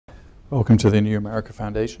Welcome to the New America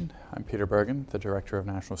Foundation. I'm Peter Bergen, the Director of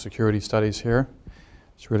National Security Studies here.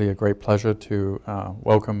 It's really a great pleasure to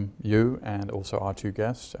welcome you and also our two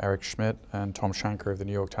guests, Eric Schmitt and Thom Shanker of the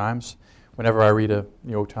New York Times. Whenever I read a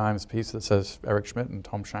New York Times piece that says Eric Schmitt and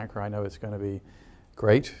Thom Shanker, I know it's going to be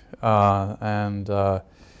great. Eric and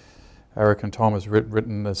Thom has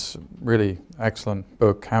written this really excellent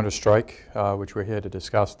book, Counterstrike, which we're here to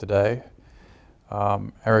discuss today.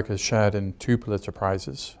 Eric has shared in 2 Pulitzer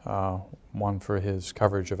Prizes, one for his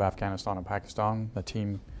coverage of Afghanistan and Pakistan, the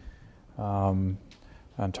team, and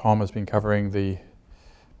Thom has been covering the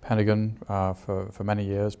Pentagon for many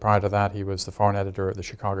years. Prior to that, he was the foreign editor at the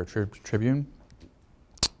Chicago Tribune,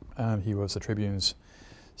 and he was the Tribune's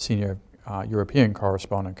senior European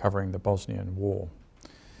correspondent covering the Bosnian War.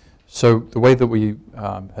 So the way that we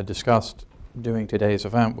had discussed doing today's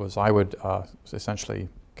event was I would essentially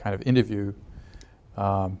kind of interview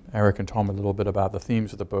Eric and Thom a little bit about the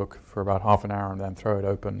themes of the book for about half an hour and then throw it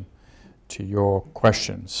open to your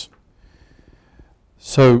questions.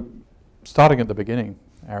 So starting at the beginning,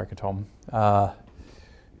 Eric and Thom,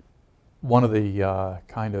 one of the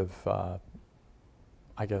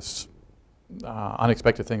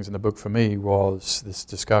unexpected things in the book for me was this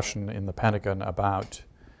discussion in the Pentagon about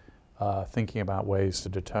thinking about ways to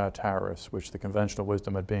deter terrorists, which the conventional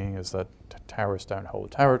wisdom had been is that terrorists don't hold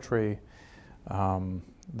territory.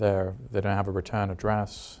 They don't have a return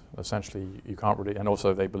address. Essentially, you can't really, and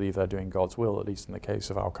also they believe they're doing God's will, at least in the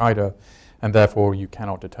case of Al-Qaeda, and therefore you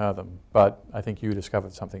cannot deter them. But I think you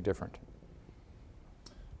discovered something different.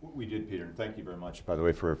 We did, Peter, and thank you very much, by the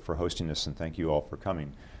way, for hosting this, and thank you all for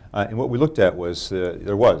coming. And what we looked at was,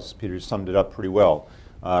 Peter summed it up pretty well,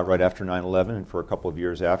 right after 9/11, and for a couple of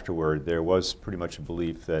years afterward, there was pretty much a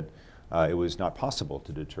belief that it was not possible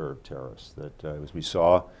to deter terrorists, that as we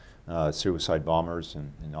saw, suicide bombers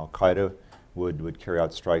and Al-Qaeda would carry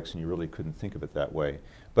out strikes, and you really couldn't think of it that way.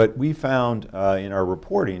 But we found in our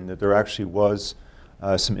reporting that there actually was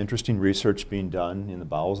some interesting research being done in the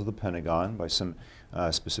bowels of the Pentagon by some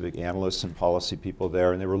specific analysts and policy people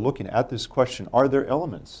there, and they were looking at this question: are there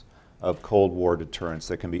elements of Cold War deterrence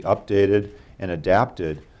that can be updated and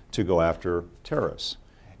adapted to go after terrorists?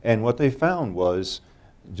 And what they found was,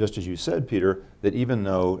 just as you said, Peter, that even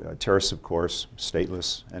though terrorists, of course,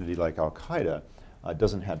 stateless entity like Al-Qaeda,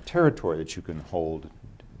 doesn't have territory that you can hold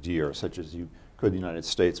dear, such as you could the United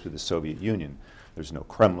States with the Soviet Union. There's no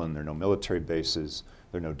Kremlin, there are no military bases,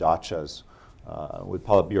 there are no dachas with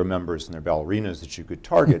Politburo members and their ballerinas that you could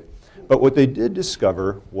target. But what they did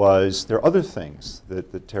discover was there are other things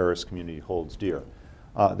that the terrorist community holds dear.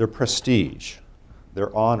 Their prestige,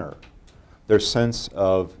 their honor, their sense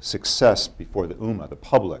of success before the Ummah, the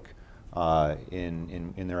public,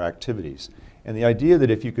 in their activities. And the idea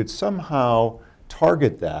that if you could somehow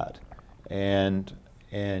target that and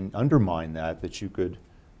undermine that you could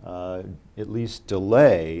at least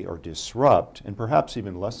delay or disrupt and perhaps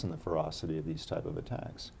even lessen the ferocity of these type of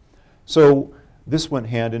attacks. So this went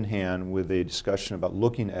hand in hand with a discussion about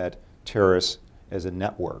looking at terrorists as a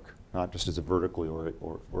network, not just as a vertically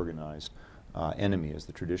or organized enemy, as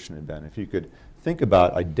the tradition had been. If you could think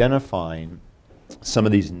about identifying some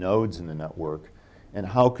of these nodes in the network and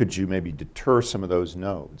how could you maybe deter some of those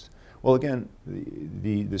nodes. Well, again,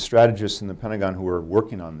 the strategists in the Pentagon who were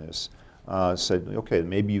working on this said, okay,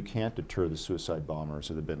 maybe you can't deter the suicide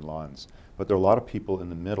bombers or the bin Ladens, but there are a lot of people in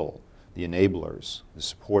the middle, the enablers, the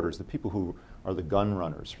supporters, the people who are the gun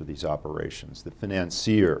runners for these operations, the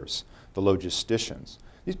financiers, the logisticians.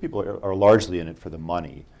 These people are largely in it for the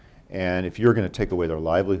money. And if you're going to take away their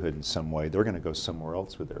livelihood in some way, they're going to go somewhere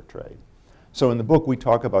else with their trade. So in the book, we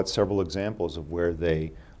talk about several examples of where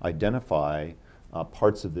they identify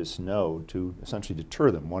parts of this node to essentially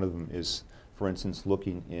deter them. One of them is, for instance,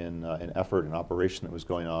 looking in an effort, an operation that was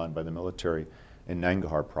going on by the military in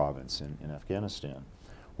Nangarhar province in Afghanistan,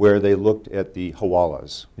 where they looked at the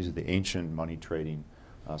hawalas. These are the ancient money trading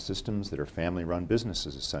systems that are family-run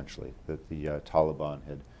businesses, essentially, that the Taliban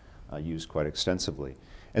had used quite extensively.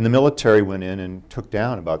 And the military went in and took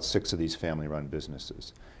down about 6 of these family-run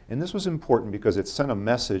businesses. And this was important because it sent a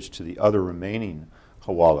message to the other remaining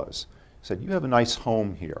hawalas. It said, you have a nice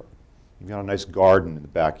home here. You've got a nice garden in the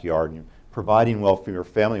backyard, and you're providing well for your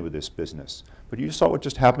family with this business. But you saw what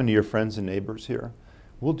just happened to your friends and neighbors here?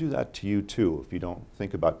 We'll do that to you too if you don't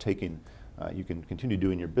think about taking, you can continue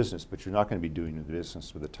doing your business, but you're not going to be doing the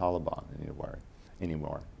business with the Taliban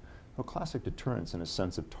anymore. Well, classic deterrence in a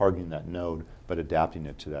sense of targeting that node, but adapting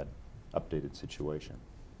it to that updated situation.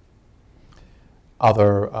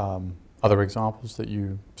 Other examples that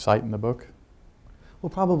you cite in the book? Well,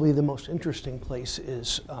 probably the most interesting place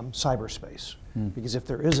is cyberspace, because if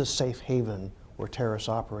there is a safe haven where terrorists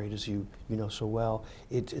operate, as you know so well.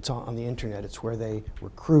 It's on the internet. It's where they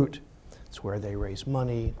recruit. It's where they raise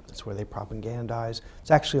money. It's where they propagandize. It's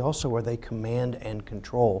actually also where they command and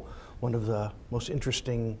control. One of the most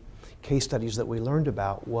interesting case studies that we learned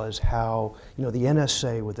about was how, the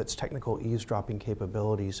NSA, with its technical eavesdropping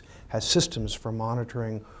capabilities, has systems for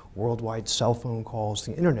monitoring worldwide cell phone calls,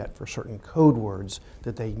 the internet, for certain code words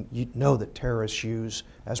that they know that terrorists use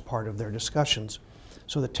as part of their discussions.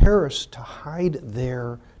 So the terrorists, to hide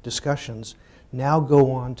their discussions, now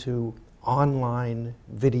go on to online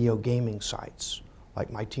video gaming sites,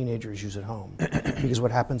 like my teenagers use at home. Because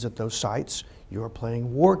what happens at those sites, you're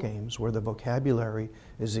playing war games where the vocabulary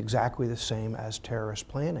is exactly the same as terrorist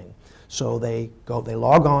planning. So they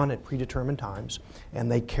log on at predetermined times,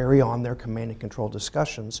 and they carry on their command and control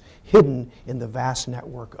discussions hidden in the vast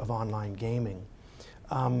network of online gaming.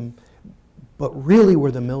 But really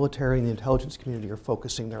where the military and the intelligence community are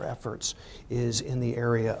focusing their efforts is in the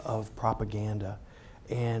area of propaganda.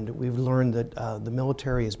 And we've learned that the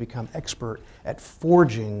military has become expert at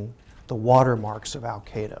forging the watermarks of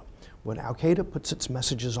Al-Qaeda. When Al-Qaeda puts its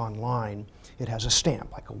messages online, it has a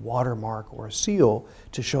stamp, like a watermark or a seal,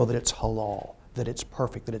 to show that it's halal, that it's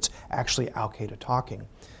perfect, that it's actually Al-Qaeda talking.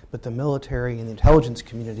 But the military and the intelligence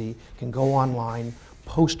community can go online,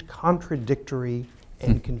 post contradictory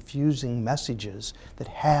and confusing messages that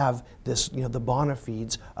have this, the bona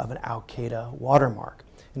fides of an Al-Qaeda watermark.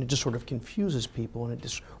 And it just sort of confuses people, and it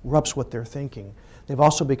disrupts what they're thinking. They've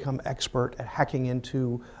also become expert at hacking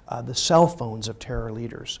into the cell phones of terror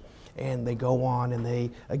leaders. And they go on and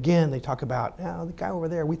they talk about, the guy over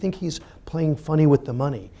there, we think he's playing funny with the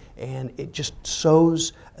money. And it just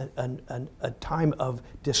sows a time of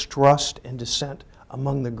distrust and dissent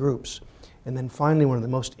among the groups. And then finally, one of the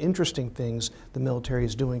most interesting things the military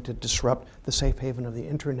is doing to disrupt the safe haven of the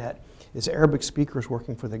internet is Arabic speakers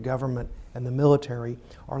working for the government and the military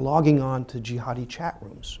are logging on to jihadi chat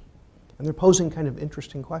rooms. And they're posing kind of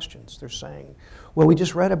interesting questions. They're saying, well, we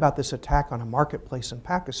just read about this attack on a marketplace in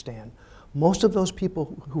Pakistan. Most of those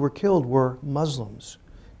people who were killed were Muslims.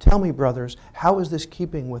 Tell me, brothers, how is this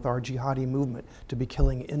keeping with our jihadi movement to be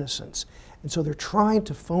killing innocents? And so they're trying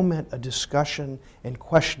to foment a discussion and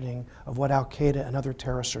questioning of what Al-Qaeda and other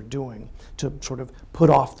terrorists are doing to sort of put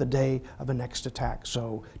off the day of a next attack.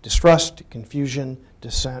 So distrust, confusion,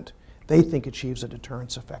 dissent, they think achieves a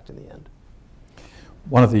deterrence effect in the end.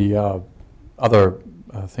 One of the other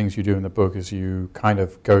things you do in the book is you kind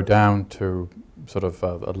of go down to sort of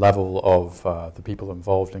a level of the people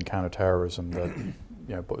involved in counterterrorism that,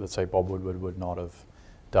 let's say Bob Woodward would not have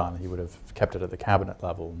done. He would have kept it at the cabinet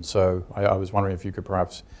level. And so I was wondering if you could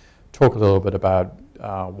perhaps talk a little bit about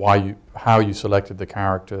how you selected the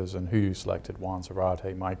characters and who you selected: Juan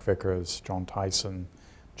Zarate, Mike Vickers, John Tyson,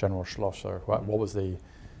 General Schlosser. What was the,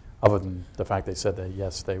 other than the fact they said that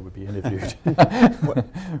yes, they would be interviewed?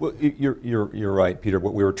 Well, you're right, Peter.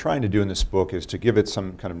 What we were trying to do in this book is to give it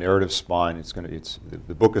some kind of narrative spine.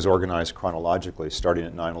 The book is organized chronologically, starting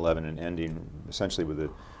at 9/11 and ending essentially with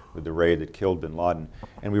the raid that killed bin Laden.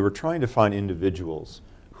 And we were trying to find individuals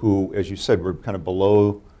who, as you said, were kind of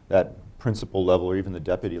below that principal level or even the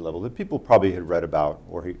deputy level that people probably had read about,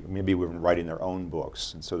 or maybe were writing their own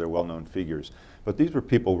books, and so they're well-known figures. But these were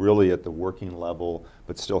people really at the working level,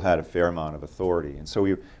 but still had a fair amount of authority. And so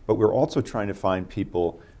but we're also trying to find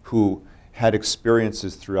people who had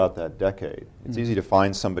experiences throughout that decade. It's easy to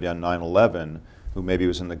find somebody on 9/11 who maybe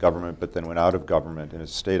was in the government but then went out of government and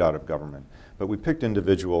has stayed out of government. But we picked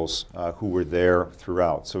individuals who were there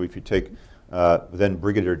throughout. So if you take then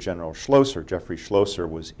Brigadier General Schlosser, Jeffrey Schlosser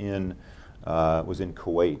was in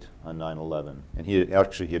Kuwait on 9/11, and he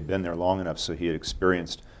had been there long enough so he had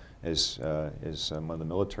experienced as one of the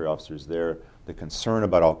military officers there the concern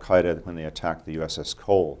about Al-Qaeda when they attacked the USS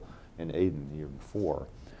Cole in Aden the year before.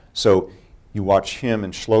 So you watch him,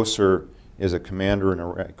 and Schlosser is a commander in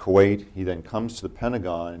Kuwait. He then comes to the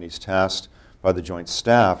Pentagon, and he's tasked by the Joint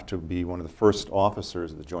Staff to be one of the first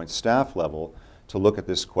officers at the Joint Staff level to look at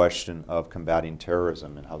this question of combating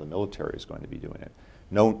terrorism and how the military is going to be doing it.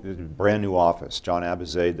 No, brand new office. John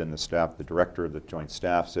Abizaid, then the director of the Joint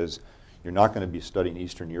Staff, says, you're not going to be studying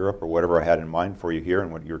Eastern Europe or whatever I had in mind for you here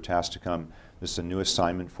and what you're tasked to come. This is a new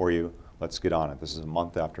assignment for you. Let's get on it. This is a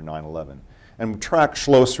month after 9/11. And we track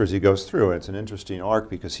Schlosser as he goes through. It's an interesting arc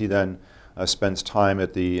because he then spends time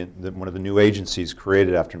at one of the new agencies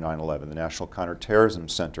created after 9/11, the National Counterterrorism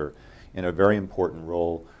Center, in a very important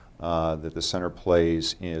role that the center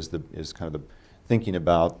plays is kind of the thinking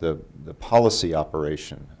about the policy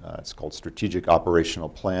operation. It's called Strategic Operational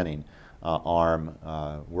Planning arm,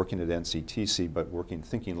 working at NCTC, but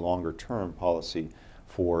thinking longer term policy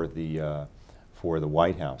for the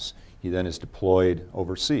White House. He then is deployed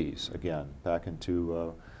overseas again, back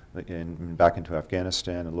into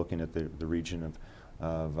Afghanistan and looking at the region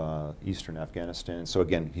of eastern Afghanistan. So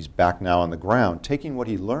again, he's back now on the ground, taking what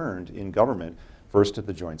he learned in government, first at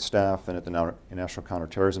the Joint Staff, then at the National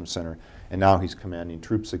Counterterrorism Center, and now he's commanding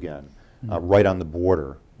troops again, right on the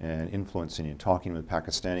border, and influencing and talking with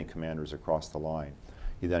Pakistani commanders across the line.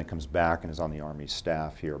 He then comes back and is on the Army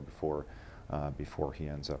staff here before he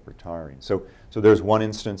ends up retiring. So there's one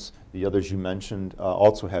instance. The others you mentioned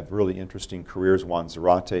also have really interesting careers. Juan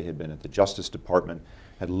Zarate had been at the Justice Department,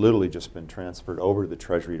 had literally just been transferred over to the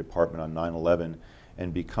Treasury Department on 9/11,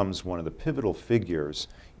 and becomes one of the pivotal figures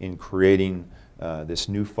in creating this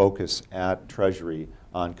new focus at Treasury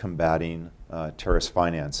on combating terrorist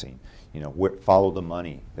financing. Follow the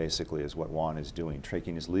money, basically, is what Juan is doing,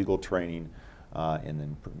 taking his legal training, and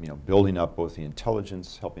then building up both the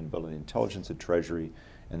intelligence, helping build the intelligence at Treasury,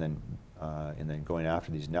 and then going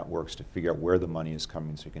after these networks to figure out where the money is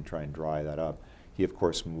coming so you can try and dry that up. He, of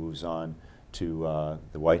course, moves on to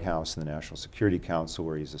the White House and the National Security Council,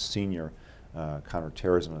 where he's a senior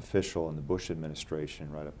counterterrorism official in the Bush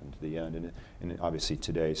administration right up into the end, and obviously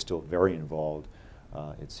today still very involved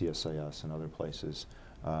at CSIS and other places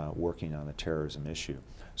working on the terrorism issue.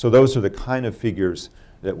 So those are the kind of figures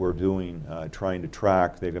that we're doing, trying to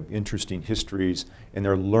track. They have interesting histories, and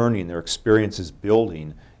they're learning, their experiences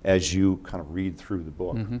building as you kind of read through the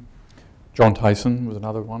book. Mm-hmm. John Tyson was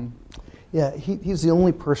another one. Yeah, he's the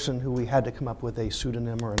only person who we had to come up with a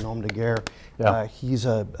pseudonym or a nom de guerre. Yeah. He's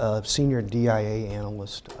a senior DIA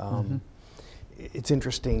analyst. It's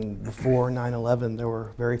interesting, before 9/11, there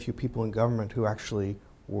were very few people in government who actually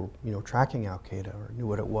were tracking Al-Qaeda or knew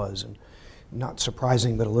what it was. And not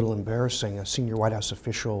surprising, but a little embarrassing, a senior White House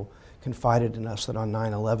official confided in us that on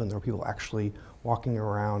 9/11 there were people actually walking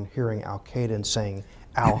around hearing Al-Qaeda and saying,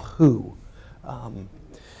 Al-who?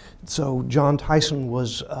 So John Tyson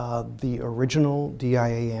was the original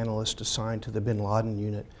DIA analyst assigned to the bin Laden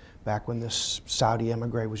unit back when this Saudi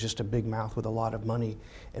emigre was just a big mouth with a lot of money.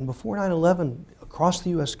 And before 9/11, across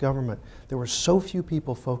the US government, there were so few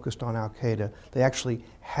people focused on Al-Qaeda, they actually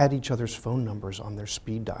had each other's phone numbers on their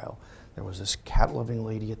speed dial. There was this cat-loving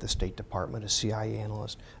lady at the State Department, a CIA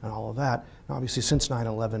analyst, and all of that. And obviously, since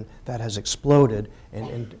 9/11, that has exploded,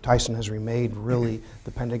 and Tyson has remained really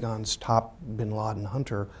the Pentagon's top bin Laden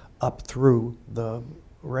hunter up through the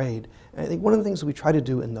raid. And I think one of the things that we try to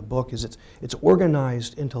do in the book is it's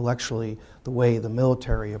organized intellectually the way the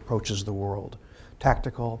military approaches the world: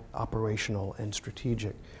 tactical, operational, and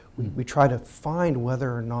strategic. We try to find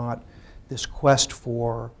whether or not this quest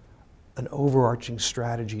for an overarching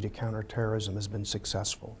strategy to counter terrorism has been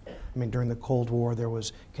successful. I mean, during the Cold War, there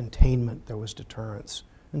was containment, there was deterrence.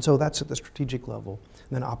 And so that's at the strategic level.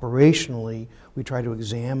 And then operationally, we try to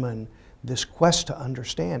examine this quest to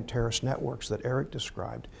understand terrorist networks that Eric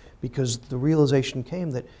described, because the realization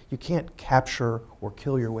came that you can't capture or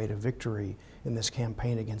kill your way to victory in this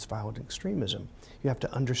campaign against violent extremism. You have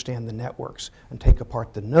to understand the networks and take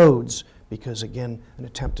apart the nodes, because again, an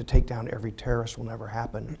attempt to take down every terrorist will never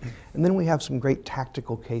happen. And then we have some great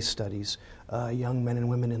tactical case studies, young men and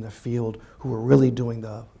women in the field who are really doing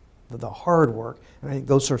the hard work. And I think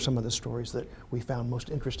those are some of the stories that we found most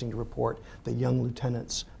interesting to report: the young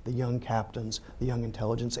lieutenants, the young captains, the young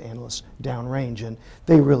intelligence analysts downrange. And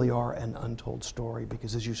they really are an untold story,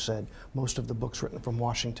 because as you said, most of the books written from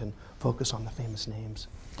Washington focus on the famous names.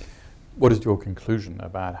 What is your conclusion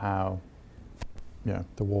about how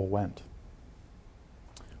the war went?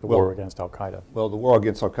 The war against Al-Qaeda. Well, the war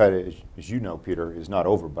against Al-Qaeda, as you know, Peter, is not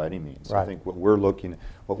over by any means. Right. I think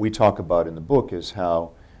what we talk about in the book is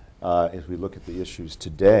how, as we look at the issues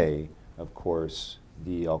today, of course,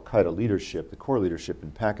 the Al-Qaeda leadership, the core leadership in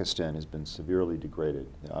Pakistan, has been severely degraded.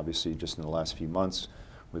 Obviously, just in the last few months,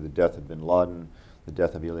 with the death of bin Laden, the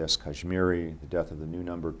death of Ilyas Kashmiri, the death of the new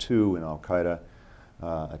number 2 in Al-Qaeda,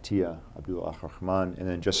 Atiyah Abdul Rahman, and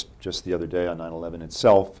then just the other day on 9/11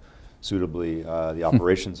 itself, suitably, the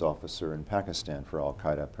operations officer in Pakistan for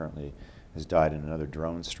Al-Qaeda apparently has died in another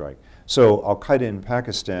drone strike. So Al-Qaeda in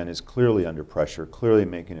Pakistan is clearly under pressure, clearly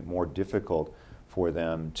making it more difficult for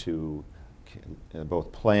them to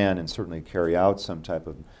both plan and certainly carry out some type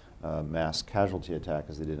of mass casualty attack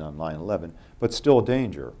as they did on 9/11, but still a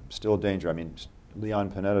danger, I mean, Leon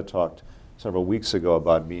Panetta talked several weeks ago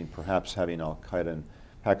about perhaps having Al-Qaeda in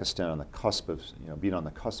Pakistan on the cusp of, being on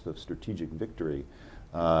the cusp of strategic victory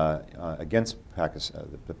against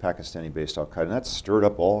the Pakistani-based Al-Qaeda. And that stirred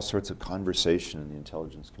up all sorts of conversation in the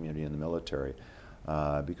intelligence community and the military,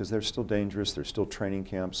 because they're still dangerous. There's still training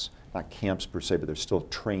camps, not camps per se, but there's still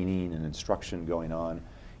training and instruction going on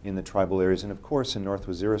in the tribal areas. And of course, in North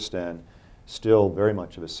Waziristan, still very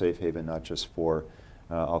much of a safe haven, not just for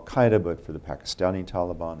Al-Qaeda, but for the Pakistani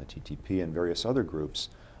Taliban, the TTP, and various other groups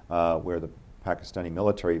where the Pakistani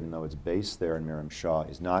military, even though it's based there in Miram Shah,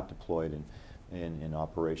 is not deployed in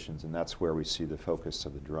operations, and that's where we see the focus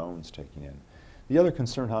of the drones taking in. The other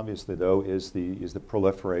concern, obviously, though, is the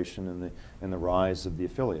proliferation and the rise of the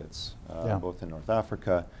affiliates, both in North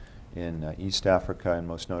Africa, in East Africa, and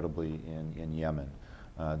most notably in Yemen.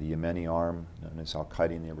 The Yemeni arm, known as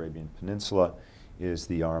Al-Qaeda in the Arabian Peninsula, is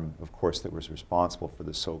the arm, of course, that was responsible for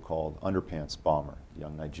the so-called underpants bomber, the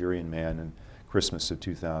young Nigerian man in Christmas of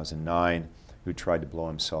 2009 who tried to blow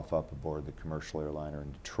himself up aboard the commercial airliner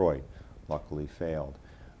in Detroit. Luckily failed.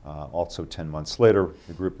 Also 10 months later,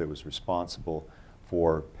 the group that was responsible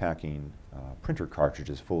for packing printer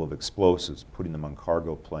cartridges full of explosives, putting them on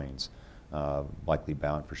cargo planes, likely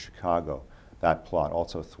bound for Chicago. That plot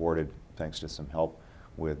also thwarted thanks to some help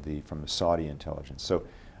from the Saudi intelligence. So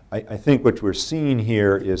I think what we're seeing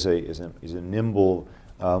here is a nimble,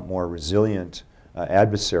 more resilient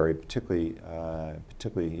adversary, particularly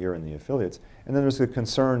here in the affiliates. And then there's the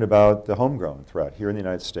concern about the homegrown threat here in the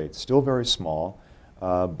United States, still very small,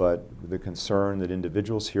 but the concern that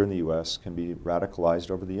individuals here in the U.S. can be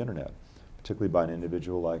radicalized over the internet, particularly by an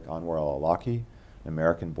individual like Anwar al-Awlaki, an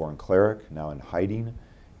American-born cleric, now in hiding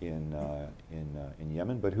in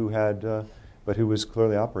Yemen, but who was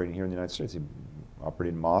clearly operating here in the United States. He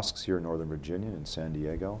operated mosques here in Northern Virginia and San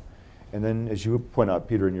Diego. And then, as you point out,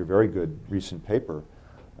 Peter, in your very good recent paper,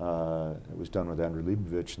 it was done with Andrew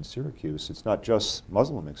Leibovich in Syracuse, it's not just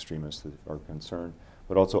Muslim extremists that are concerned,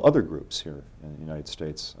 but also other groups here in the United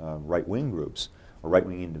States, right-wing groups, or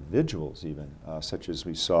right-wing individuals even, such as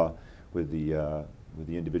we saw with the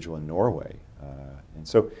individual in Norway. And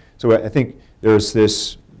so I think there's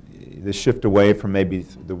this shift away from maybe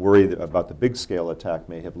the worry about the big-scale attack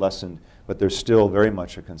may have lessened, but there's still very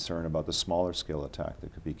much a concern about the smaller-scale attack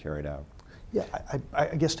that could be carried out. Yeah,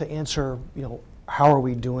 I guess to answer, how are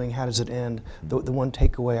we doing, how does it end, the one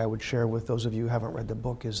takeaway I would share with those of you who haven't read the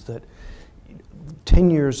book is that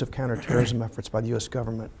 10 years of counterterrorism efforts by the U.S.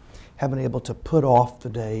 government have been able to put off the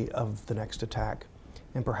day of the next attack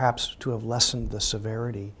and perhaps to have lessened the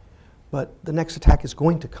severity. But the next attack is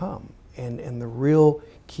going to come, and the real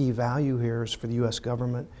key value here is for the U.S.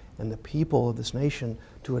 government and the people of this nation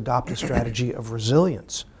to adopt a strategy of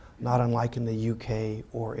resilience, not unlike in the UK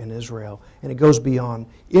or in Israel. And it goes beyond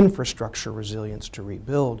infrastructure resilience to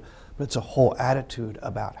rebuild, but it's a whole attitude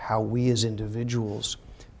about how we as individuals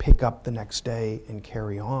pick up the next day and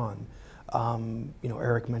carry on.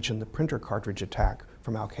 Eric mentioned the printer cartridge attack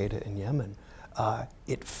from Al-Qaeda in Yemen.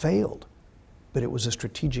 It failed, but it was a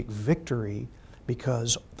strategic victory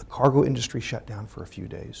because the cargo industry shut down for a few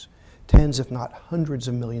days. Tens, if not hundreds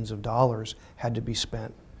of millions of dollars had to be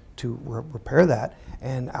spent to repair that,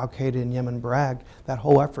 and Al-Qaeda in Yemen bragged that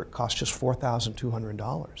whole effort cost just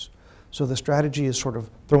 $4,200. So the strategy is sort of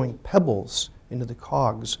throwing pebbles into the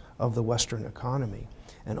cogs of the Western economy,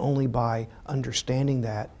 and only by understanding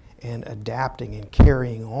that and adapting and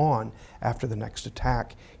carrying on after the next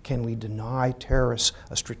attack can we deny terrorists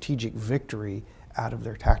a strategic victory out of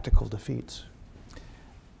their tactical defeats.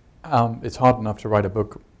 It's hard enough to write a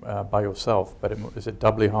book by yourself, but is it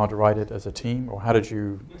doubly hard to write it as a team, or how did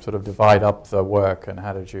you sort of divide up the work, and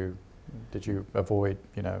how did you avoid,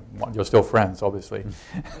 you're still friends, obviously.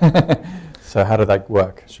 So how did that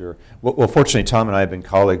work? Sure. Well, fortunately, Thom and I have been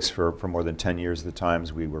colleagues for more than 10 years at the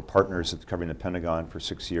Times. We were partners at covering the Pentagon for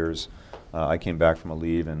 6 years. I came back from a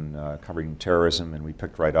leave and covering terrorism, and we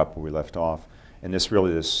picked right up where we left off. And this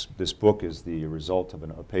book is the result of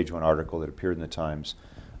a page-one article that appeared in the Times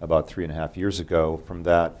about 3.5 years ago. From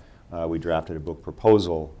that, we drafted a book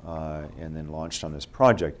proposal and then launched on this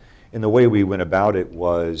project. And the way we went about it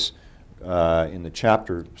was in the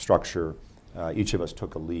chapter structure, each of us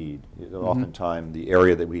took a lead. Oftentimes, the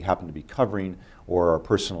area that we happened to be covering or our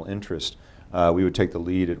personal interest, we would take the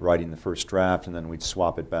lead at writing the first draft, and then we'd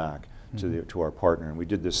swap it back to our partner. And we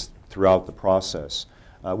did this throughout the process.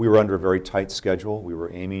 We were under a very tight schedule. We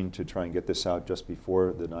were aiming to try and get this out just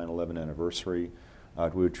before the 9/11 anniversary,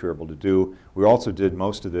 which we were able to do. We also did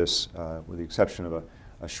most of this, with the exception of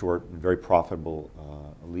a short and very profitable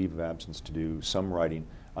leave of absence to do some writing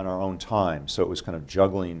on our own time. So it was kind of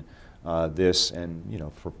juggling this,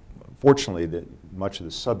 and fortunately, much of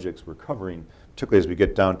the subjects we're covering, particularly as we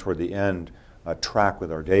get down toward the end, track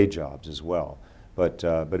with our day jobs as well. But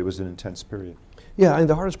it was an intense period. Yeah, and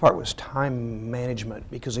the hardest part was time management,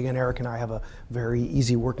 because again, Eric and I have a very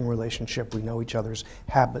easy working relationship. We know each other's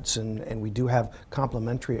habits, and we do have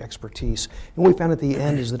complementary expertise. And what we found at the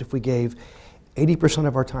end is that if we gave 80%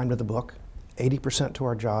 of our time to the book, 80% to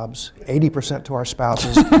our jobs, 80% to our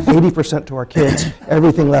spouses, 80% to our kids.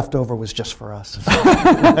 Everything left over was just for us.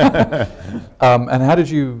 And how did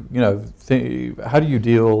you, how do you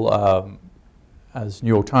deal as New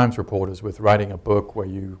York Times reporters with writing a book where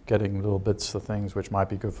you're getting little bits of things which might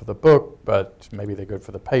be good for the book, but maybe they're good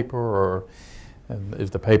for the paper, or is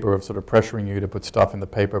the paper sort of pressuring you to put stuff in the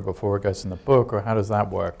paper before it goes in the book, or how does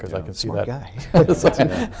that work? Because I can see Smart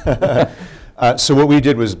that. Guy. So what we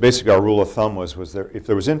did was basically our rule of thumb was if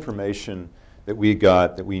there was information that we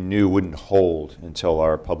got that we knew wouldn't hold until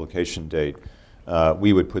our publication date,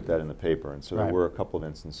 we would put that in the paper. And so there were a couple of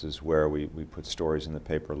instances where we put stories in the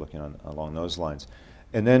paper looking along those lines.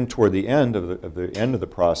 And then toward the end of the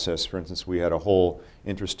process, for instance, we had a whole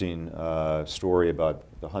interesting story about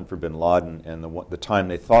the hunt for bin Laden and the time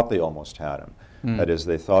they thought they almost had him. That is,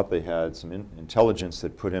 they thought they had some intelligence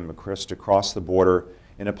that put him across the border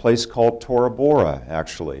in a place called Tora Bora,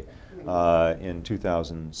 actually, in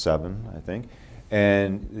 2007, I think.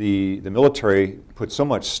 And the military put so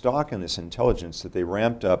much stock in this intelligence that they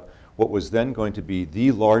ramped up what was then going to be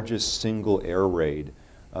the largest single air raid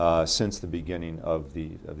since the beginning of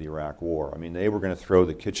the Iraq War. I mean, they were going to throw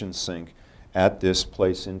the kitchen sink at this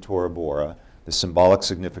place in Tora Bora. The symbolic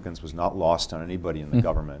significance was not lost on anybody in the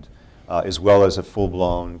government, as well as a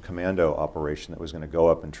full-blown commando operation that was going to go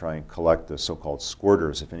up and try and collect the so-called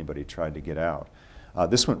squirters if anybody tried to get out.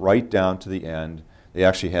 This went right down to the end. They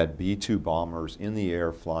actually had B-2 bombers in the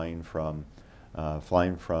air flying from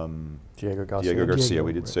Diego Garcia. Diego Garcia. Diego,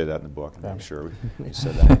 We did right. say that in the book. I'm sure we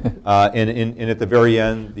said that. And at the very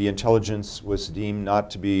end, the intelligence was deemed not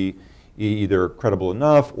to be either credible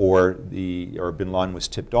enough, or bin Laden was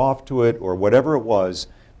tipped off to it, or whatever it was.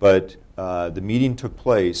 But the meeting took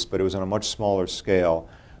place, but it was on a much smaller scale.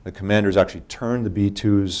 The commanders actually turned the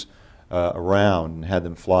B-2s around and had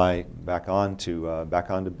them fly back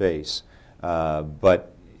onto base.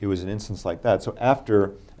 But it was an instance like that. So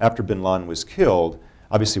after bin Laden was killed,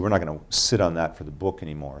 obviously we're not going to sit on that for the book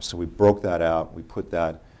anymore. So we broke that out. We put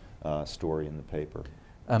that story in the paper.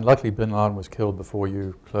 And luckily bin Laden was killed before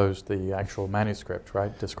you closed the actual manuscript,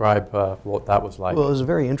 right? Describe what that was like. Well, it was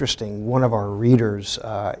very interesting. One of our readers,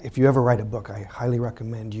 if you ever write a book, I highly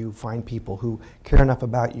recommend you find people who care enough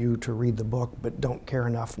about you to read the book, but don't care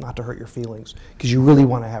enough not to hurt your feelings, because you really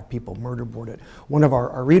want to have people murderboard it. One of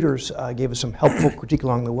our readers gave us some helpful critique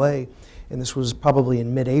along the way, and this was probably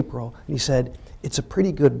in mid-April, and he said, "It's a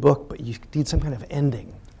pretty good book, but you need some kind of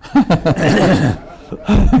ending."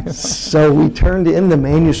 So we turned in the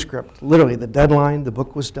manuscript, literally the deadline, the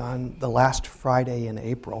book was done the last Friday in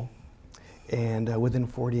April, and within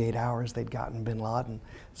 48 hours they'd gotten bin Laden.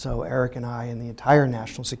 So Eric and I and the entire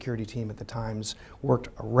national security team at the Times worked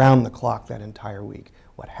around the clock that entire week.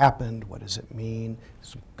 What happened, what does it mean,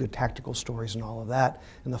 some good tactical stories and all of that.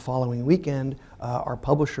 And the following weekend, our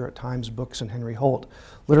publisher at Times Books and Henry Holt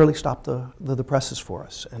literally stopped the presses for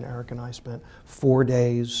us. And Eric and I spent 4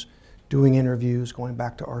 days doing interviews, going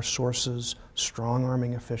back to our sources,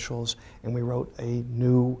 strong-arming officials, and we wrote a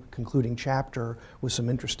new concluding chapter with some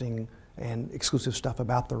interesting and exclusive stuff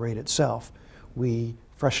about the raid itself. We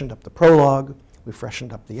freshened up the prologue, we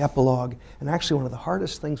freshened up the epilogue, and actually one of the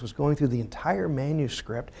hardest things was going through the entire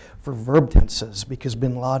manuscript for verb tenses, because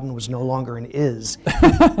bin Laden was no longer an is,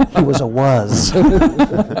 he was a was.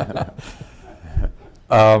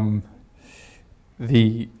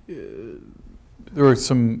 There were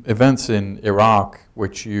some events in Iraq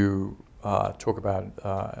which you talk about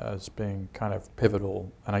as being kind of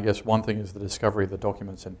pivotal, and I guess one thing is the discovery of the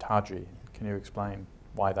documents in Taji. Can you explain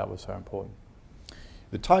why that was so important?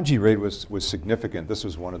 The Taji raid was significant. This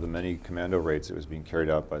was one of the many commando raids that was being carried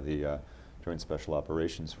out by the Joint Special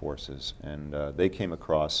Operations Forces, and they came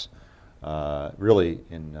across really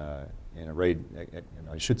in a raid.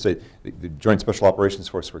 I should say the Joint Special Operations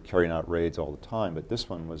Forces were carrying out raids all the time, but this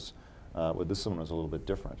one was a little bit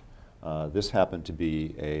different. This happened to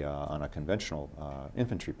be on a conventional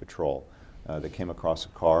infantry patrol. They came across a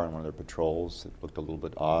car on one of their patrols that looked a little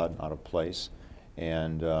bit odd, out of place,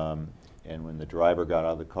 and when the driver got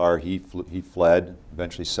out of the car, he fled,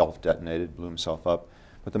 eventually self-detonated, blew himself up.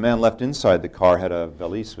 But the man left inside the car had a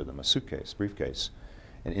valise with him, a suitcase, briefcase.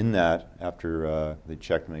 And in that, after they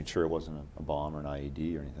checked and made sure it wasn't a bomb or an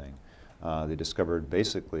IED or anything, they discovered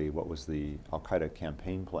basically what was the Al-Qaeda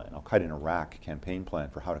campaign plan, Al-Qaeda in Iraq campaign plan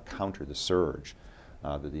for how to counter the surge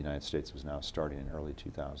that the United States was now starting in early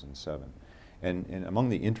 2007. And among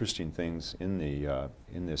the interesting things in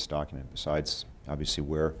this document, besides obviously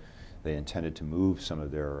where they intended to move some of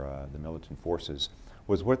the militant forces,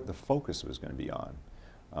 was what the focus was going to be on.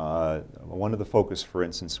 One of the focus, for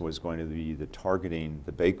instance, was going to be the targeting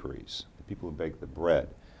the bakeries, the people who bake the bread.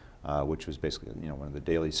 which was basically one of the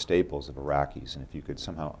daily staples of Iraqis. And if you could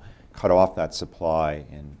somehow cut off that supply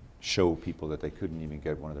and show people that they couldn't even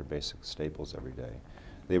get one of their basic staples every day,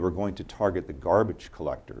 they were going to target the garbage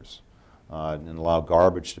collectors and allow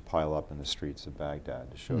garbage to pile up in the streets of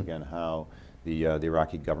Baghdad to show again how the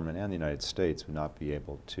Iraqi government and the United States would not be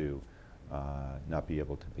able to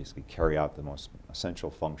basically carry out the most essential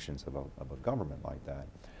functions of a government like that.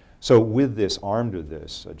 So with this, armed with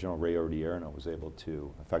this, General Ray Odierno was able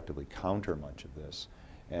to effectively counter much of this,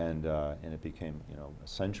 and it became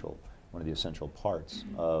essential, one of the essential parts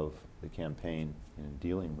of the campaign in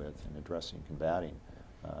dealing with and addressing and combating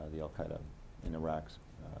the Al-Qaeda in Iraq's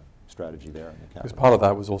strategy there in the capital. Because part of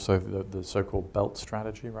that was also the so-called belt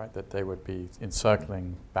strategy, right? That they would be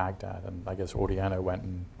encircling Baghdad, and I guess Odierno went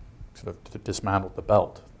and sort of dismantled the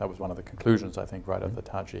belt. That was one of the conclusions, I think, right of the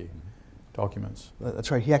Taji documents.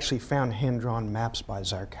 That's right. He actually found hand-drawn maps by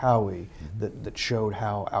Zarqawi that showed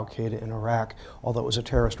how Al-Qaeda in Iraq, although it was a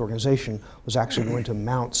terrorist organization, was actually going to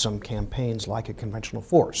mount some campaigns like a conventional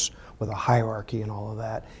force with a hierarchy and all of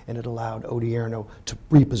that, and it allowed Odierno to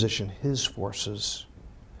reposition his forces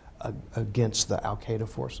against the Al-Qaeda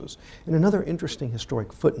forces. And another interesting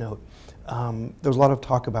historic footnote, there was a lot of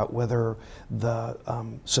talk about whether the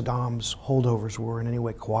Saddam's holdovers were in any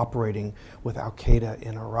way cooperating with Al-Qaeda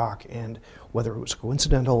in Iraq, and whether it was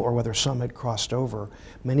coincidental or whether some had crossed over.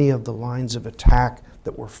 Many of the lines of attack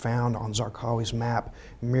that were found on Zarqawi's map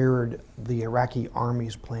mirrored the Iraqi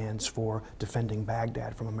army's plans for defending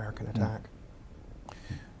Baghdad from American attack.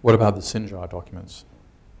 What about the Sinjar documents?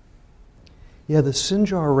 Yeah, the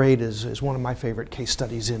Sinjar raid is one of my favorite case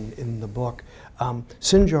studies in the book.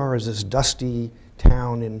 Sinjar is this dusty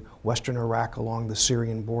town in western Iraq along the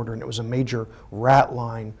Syrian border, and it was a major rat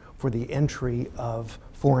line for the entry of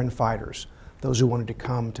foreign fighters, those who wanted to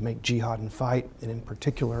come to make jihad and fight, and in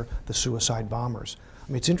particular, the suicide bombers. I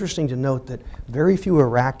mean, it's interesting to note that very few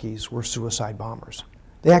Iraqis were suicide bombers.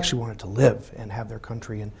 They actually wanted to live and have their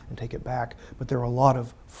country and take it back, but there were a lot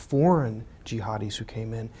of foreign jihadis who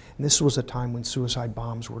came in, and this was a time when suicide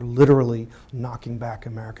bombs were literally knocking back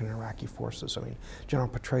American and Iraqi forces. I mean, General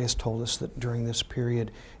Petraeus told us that during this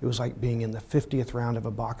period, it was like being in the 50th round of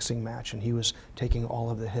a boxing match, and he was taking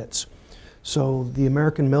all of the hits. So the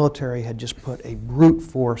American military had just put a brute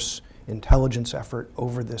force intelligence effort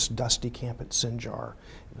over this dusty camp at Sinjar.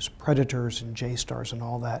 It was predators and J-stars and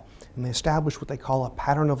all that, and they established what they call a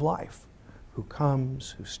pattern of life. Who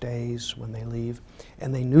comes, who stays, when they leave.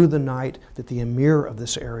 And they knew the night that the emir of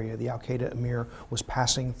this area, the Al-Qaeda emir, was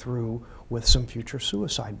passing through with some future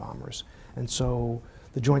suicide bombers. And so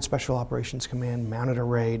the Joint Special Operations Command mounted a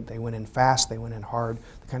raid. They went in fast, they went in hard,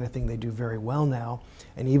 the kind of thing they do very well now.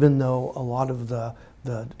 And even though a lot of the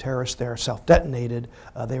terrorists there self-detonated,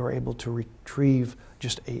 they were able to retrieve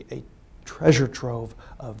just a treasure trove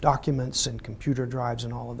of documents and computer drives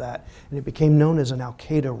and all of that. And it became known as an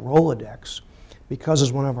Al-Qaeda Rolodex because,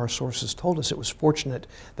 as one of our sources told us, it was fortunate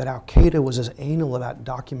that Al-Qaeda was as anal about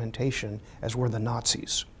documentation as were the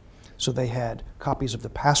Nazis. So they had copies of the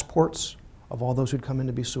passports of all those who'd come in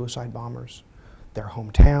to be suicide bombers, their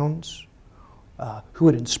hometowns, who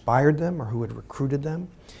had inspired them or who had recruited them.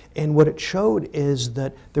 And what it showed is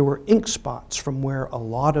that there were ink spots from where a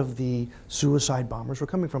lot of the suicide bombers were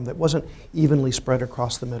coming from that wasn't evenly spread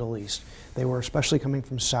across the Middle East. They were especially coming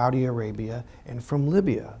from Saudi Arabia and from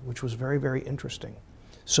Libya, which was very, very interesting.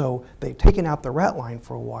 So they'd taken out the rat line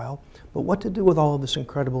for a while, but what to do with all of this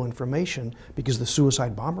incredible information, because the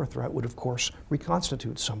suicide bomber threat would, of course,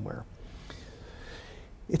 reconstitute somewhere.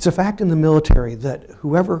 It's a fact in the military that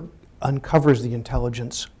whoever uncovers the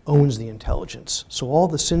intelligence owns the intelligence. So all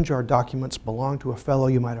the Sinjar documents belong to a fellow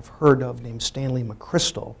you might have heard of named Stanley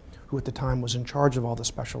McChrystal, who at the time was in charge of all the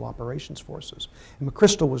special operations forces. And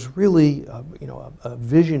McChrystal was really a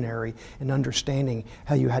visionary in understanding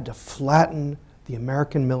how you had to flatten the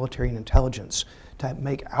American military and intelligence to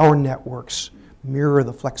make our networks mirror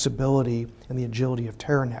the flexibility and the agility of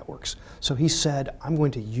terror networks. So he said, I'm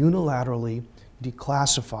going to unilaterally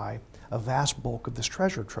declassify a vast bulk of this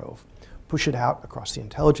treasure trove, push it out across the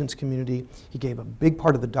intelligence community. He gave a big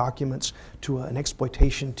part of the documents to an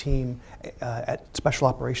exploitation team at Special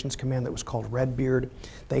Operations Command that was called Redbeard.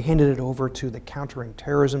 They handed it over to the Countering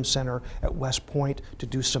Terrorism Center at West Point to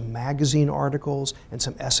do some magazine articles and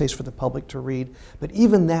some essays for the public to read. But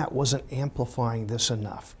even that wasn't amplifying this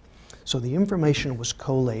enough. So the information was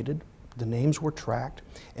collated, the names were tracked,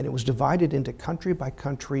 and it was divided into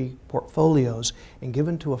country-by-country portfolios and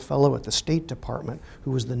given to a fellow at the State Department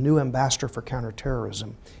who was the new ambassador for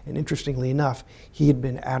counterterrorism. And interestingly enough, he had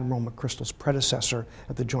been Admiral McChrystal's predecessor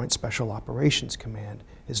at the Joint Special Operations Command.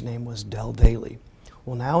 His name was Del Daly.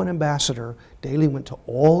 Well, now an ambassador daily went to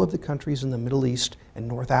all of the countries in the Middle East and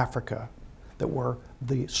North Africa that were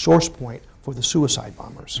the source point for the suicide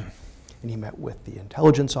bombers. And he met with the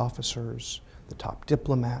intelligence officers, the top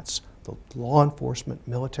diplomats, the law enforcement,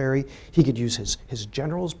 military. He could use his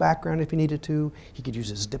general's background if he needed to. He could use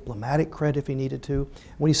his diplomatic cred if he needed to.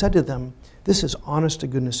 When he said to them, this is honest to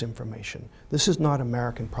goodness information. This is not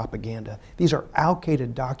American propaganda. These are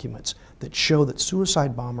Al-Qaeda documents that show that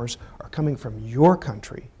suicide bombers are coming from your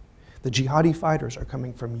country. The jihadi fighters are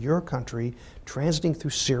coming from your country, transiting through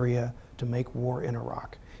Syria to make war in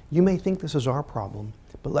Iraq. You may think this is our problem,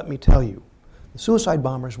 but let me tell you, the suicide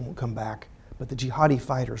bombers won't come back, but the jihadi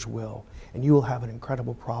fighters will, and you will have an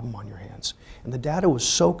incredible problem on your hands. And the data was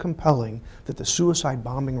so compelling that the suicide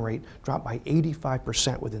bombing rate dropped by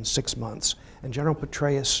 85% within 6 months. And General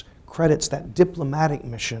Petraeus credits that diplomatic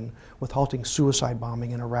mission with halting suicide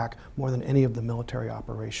bombing in Iraq more than any of the military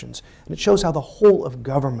operations. And it shows how the whole of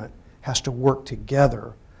government has to work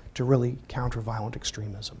together to really counter violent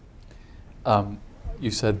extremism. You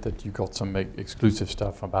said that you got some exclusive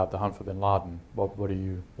stuff about the hunt for bin Laden. What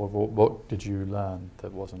did you learn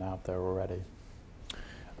that wasn't out there already?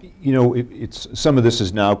 You know, it's some of this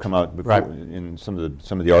has now come out before, right. In some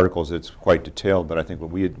of the articles. It's quite detailed, but I think what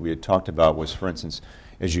we had talked about was, for instance,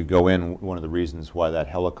 as you go in, one of the reasons why that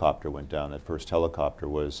helicopter went down, that first helicopter,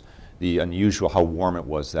 was the unusual how warm it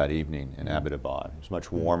was that evening in Abbottabad. It was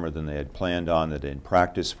much warmer than they had planned on, that they had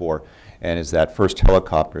practiced for. And as that first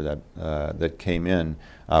helicopter that came in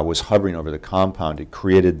was hovering over the compound, it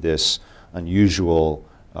created this unusual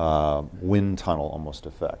wind tunnel almost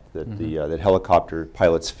effect that that helicopter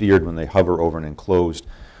pilots feared when they hover over an enclosed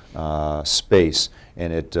space,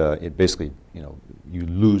 and it basically, you know, you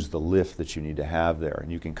lose the lift that you need to have there,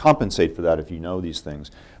 and you can compensate for that if you know these things.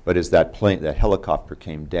 But as that helicopter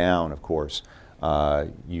came down, of course,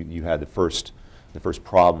 you had the first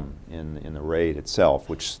problem in the raid itself,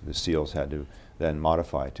 which the SEALs had to then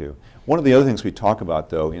modify to. One of the other things we talk about,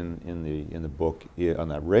 though, in the book on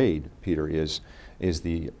that raid, Peter, is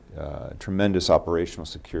the tremendous operational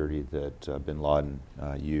security that bin Laden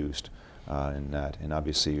used in that. And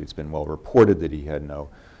obviously, it's been well reported that he had no,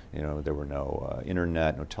 you know, there were no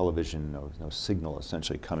internet, no television, no signal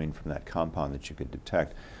essentially coming from that compound that you could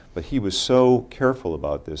detect. But he was so careful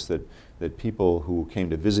about this that people who came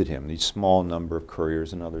to visit him, these small number of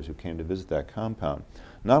couriers and others who came to visit that compound,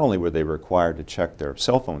 not only were they required to check their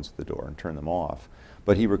cell phones at the door and turn them off,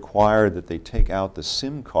 but he required that they take out the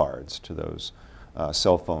SIM cards to those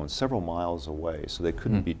cell phones several miles away, so they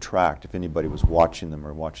couldn't be tracked if anybody was watching them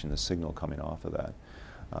or watching the signal coming off of that.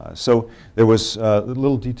 So there was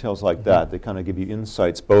little details like that that kind of give you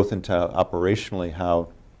insights both into operationally how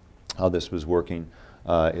this was working,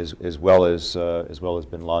 as well as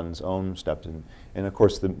bin Laden's own steps, and of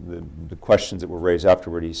course the questions that were raised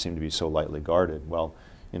afterward. He seemed to be so lightly guarded. Well,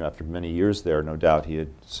 you know, after many years there, no doubt he had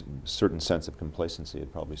a certain sense of complacency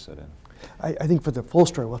had probably set in. I think for the full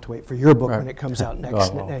story, we'll have to wait for your book when it comes out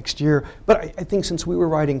next year. But I think since we were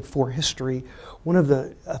writing for history, one of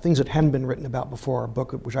the things that hadn't been written about before our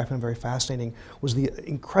book, which I found very fascinating, was the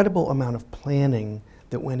incredible amount of planning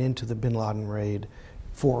that went into the bin Laden raid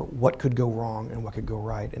for what could go wrong and what could go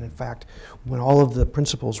right. And in fact, when all of the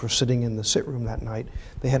principals were sitting in the sit room that night,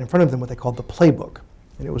 they had in front of them what they called the playbook.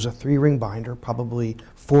 And it was a 3-ring binder, probably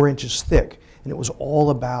 4 inches thick. And it was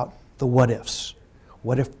all about the what ifs.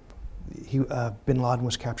 What if bin Laden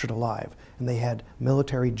was captured alive? And they had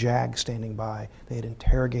military JAG standing by. They had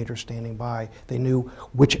interrogators standing by. They knew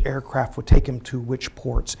which aircraft would take him to which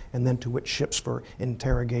ports and then to which ships for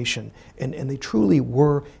interrogation. And they truly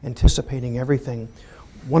were anticipating everything.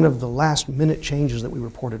 One of the last minute changes that we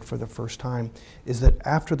reported for the first time is that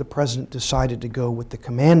after the president decided to go with the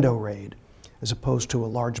commando raid, as opposed to a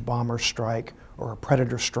large bomber strike or a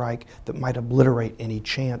predator strike that might obliterate any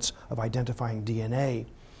chance of identifying DNA,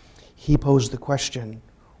 he posed the question,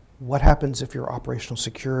 what happens if your operational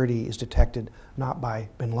security is detected not by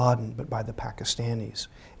bin Laden, but by the Pakistanis?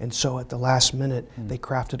 And so at the last minute, they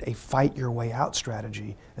crafted a fight your way out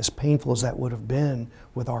strategy, as painful as that would have been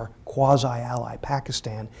with our quasi-ally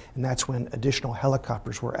Pakistan. And that's when additional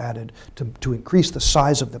helicopters were added to increase the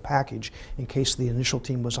size of the package in case the initial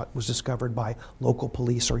team was discovered by local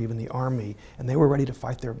police or even the army. And they were ready to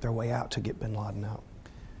fight their way out to get bin Laden out.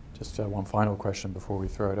 Just one final question before we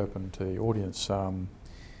throw it open to the audience.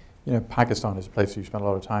 You know, Pakistan is a place you spent a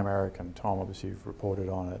lot of time, Eric, and Thom, obviously you've reported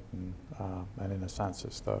on it, and in a sense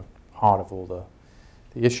it's the heart of all the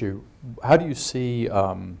issue. How do you see,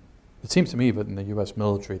 it seems to me that in the US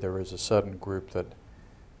military there is a certain group that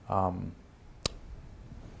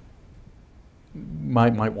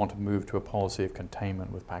might want to move to a policy of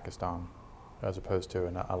containment with Pakistan. as opposed to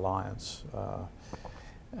an alliance.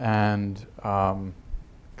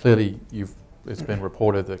 Clearly, it's been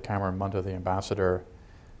reported that Cameron Munter, the ambassador,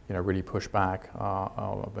 really pushed back,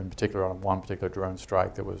 in particular on one particular drone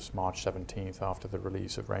strike that was March 17th after the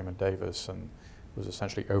release of Raymond Davis, and was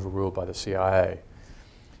essentially overruled by the CIA.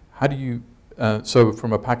 How do you, so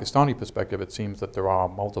from a Pakistani perspective, it seems that there are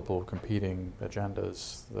multiple competing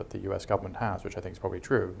agendas that the US government has, which I think is probably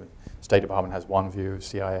true. The State Department has one view,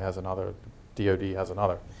 CIA has another, DOD has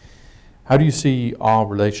another. How do you see our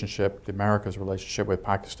relationship, America's relationship with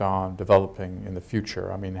Pakistan, developing in the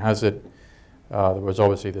future? I mean, has it, there was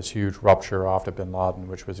obviously this huge rupture after bin Laden,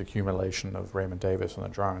 which was accumulation of Raymond Davis and the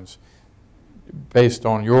drones. Based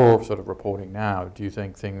on your sort of reporting now, do you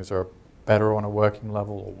think things are better on a working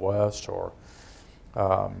level or worse, or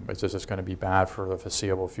is this going to be bad for the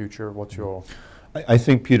foreseeable future? What's your... I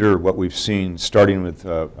think, Peter, what we've seen, starting with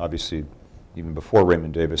obviously even before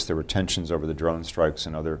Raymond Davis, there were tensions over the drone strikes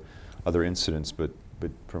and other incidents, but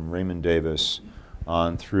from Raymond Davis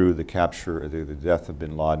on through the capture, the death of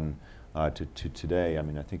bin Laden to today, I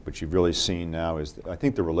mean, I think what you've really seen now is, I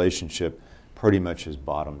think the relationship pretty much has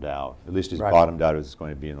bottomed out, at least as bottomed out as it's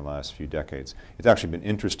going to be in the last few decades. It's actually been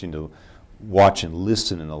interesting to watch and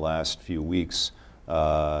listen in the last few weeks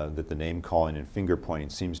that the name calling and finger pointing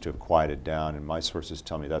seems to have quieted down, and my sources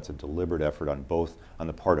tell me that's a deliberate effort on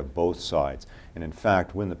the part of both sides. And in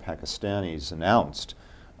fact, when the Pakistanis announced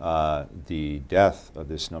the death of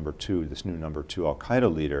this new number 2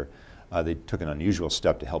 Al-Qaeda leader, they took an unusual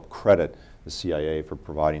step to help credit the CIA for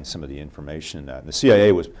providing some of the information in that. And the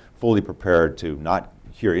CIA was fully prepared to not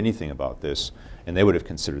hear anything about this, and they would have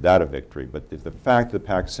considered that a victory. But the fact that the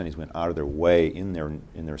Pakistanis went out of their way in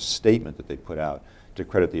their statement that they put out to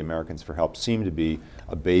credit the Americans for help seemed to be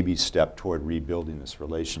a baby step toward rebuilding this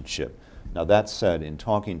relationship. Now, that said, in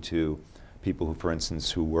talking to people who, for instance,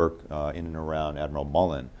 who work in and around Admiral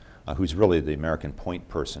Mullen, who's really the American point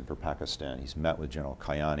person for Pakistan, he's met with General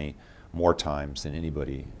Kayani more times than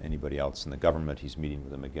anybody else in the government. He's meeting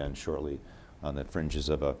with him again shortly on the fringes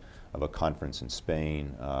of a conference in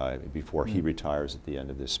Spain before he retires at the end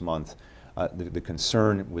of this month. The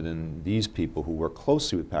concern within these people who work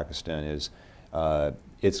closely with Pakistan is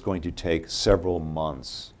it's going to take several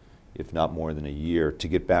months, if not more than a year, to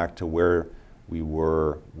get back to where we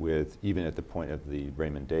were with, even at the point of the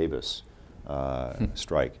Raymond Davis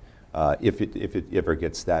strike. If it ever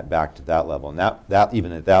gets back to that level, and that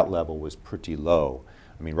even at that level was pretty low.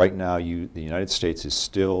 I mean, right now the United States is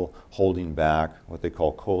still holding back what they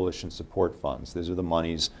call coalition support funds. These are the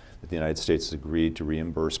monies that the United States has agreed to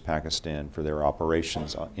reimburse Pakistan for their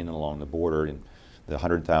operations in and along the border, and the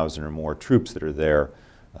 100,000 or more troops that are there,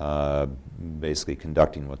 basically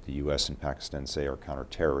conducting what the U.S. and Pakistan say are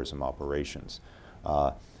counterterrorism operations.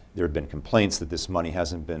 There have been complaints that this money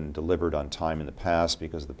hasn't been delivered on time in the past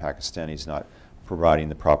because of the Pakistanis not providing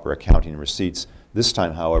the proper accounting and receipts. This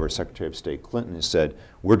time, however, Secretary of State Clinton has said,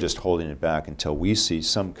 we're just holding it back until we see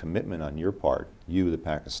some commitment on your part, you, the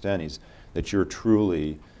Pakistanis, that you're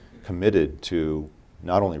truly committed to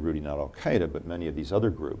not only rooting out Al-Qaeda, but many of these other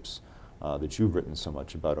groups that you've written so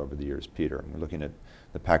much about over the years, Peter. And we're looking at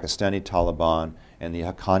the Pakistani Taliban and the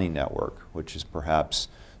Haqqani network, which is perhaps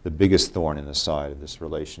the biggest thorn in the side of this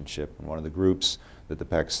relationship, and one of the groups that the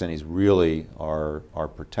Pakistanis really are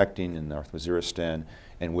protecting in North Waziristan,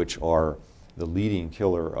 and which are the leading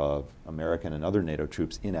killer of American and other NATO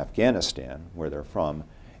troops in Afghanistan, where they're from,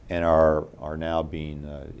 and are now being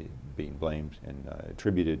blamed and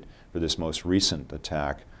attributed for this most recent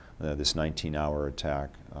attack, this 19-hour attack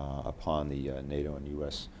upon the NATO and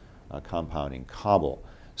U.S. Compound in Kabul.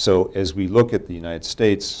 So as we look at the United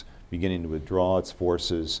States beginning to withdraw its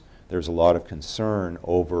forces, there's a lot of concern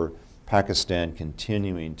over Pakistan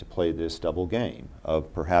continuing to play this double game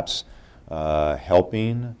of perhaps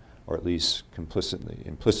helping, or at least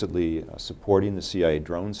implicitly supporting the CIA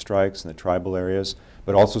drone strikes in the tribal areas,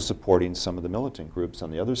 but also supporting some of the militant groups on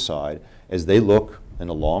the other side as they look in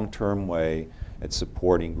a long-term way at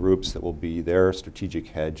supporting groups that will be their strategic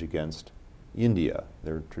hedge against India,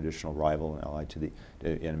 their traditional rival and ally to the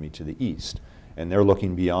enemy to the east. And they're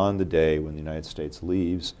looking beyond the day when the United States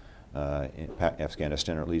leaves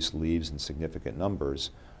Afghanistan, or at least leaves in significant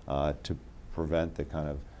numbers, to prevent the kind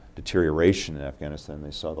of deterioration in Afghanistan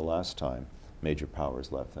they saw the last time major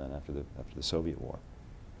powers left then after the Soviet war.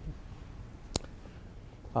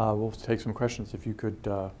 We'll take some questions. If you could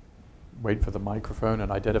wait for the microphone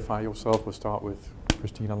and identify yourself. We'll start with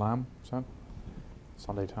Christina Lamb,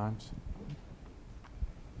 Sunday Times.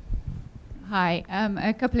 Hi,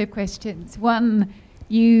 a couple of questions. One,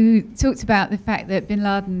 you talked about the fact that bin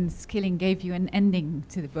Laden's killing gave you an ending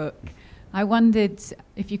to the book, I wondered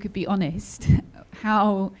if you could be honest,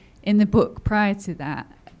 how in the book prior to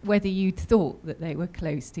that, whether you'd thought that they were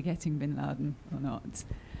close to getting bin Laden or not.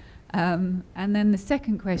 And then the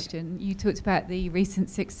second question, you talked about the recent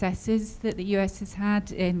successes that the US has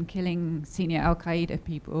had in killing senior Al-Qaeda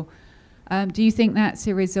people. Do you think that's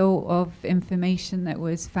a result of information that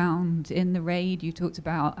was found in the raid? You talked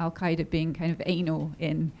about Al-Qaeda being kind of anal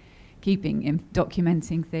in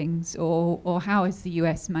documenting things, or how has the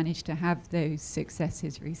US managed to have those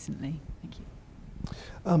successes recently? Thank you.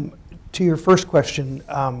 To your first question,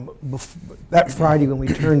 that Friday when we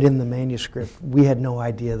turned in the manuscript, we had no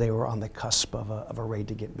idea they were on the cusp of a raid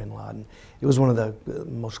to get bin Laden. It was one of the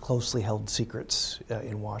most closely held secrets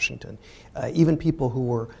in Washington. Even people who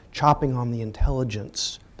were chopping on the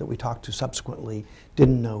intelligence that we talked to subsequently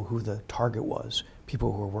didn't know who the target was.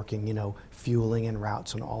 People who were working, fueling and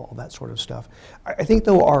routes and all that sort of stuff. I think,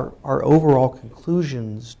 though, our overall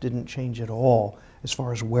conclusions didn't change at all as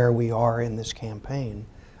far as where we are in this campaign.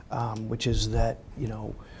 Which is that,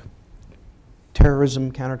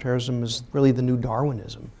 terrorism, counterterrorism is really the new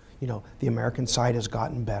Darwinism. The American side has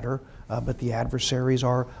gotten better, but the adversaries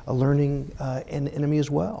are a learning enemy as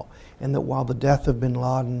well. And that while the death of bin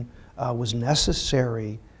Laden was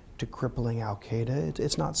necessary to crippling Al-Qaeda,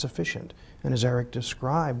 it's not sufficient. And as Eric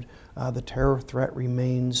described, the terror threat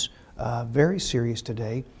remains very serious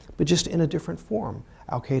today, but just in a different form.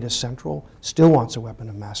 Al-Qaeda Central still wants a weapon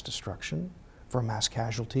of mass destruction for mass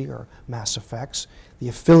casualty or mass effects. The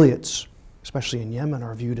affiliates, especially in Yemen,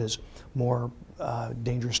 are viewed as more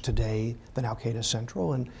dangerous today than Al-Qaeda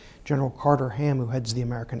Central. And General Carter Ham, who heads the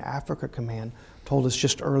American Africa Command, told us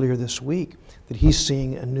just earlier this week that he's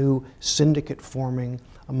seeing a new syndicate forming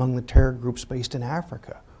among the terror groups based in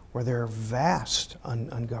Africa, where there are vast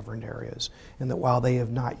ungoverned areas, and that while they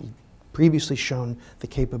have not previously shown the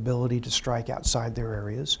capability to strike outside their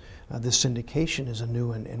areas, this syndication is a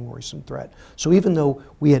new and worrisome threat. So even though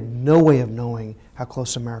we had no way of knowing how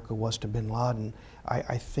close America was to bin Laden,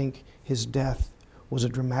 I think his death was a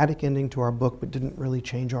dramatic ending to our book, but didn't really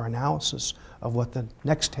change our analysis of what the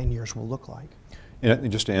next 10 years will look like.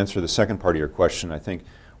 And just to answer the second part of your question, I think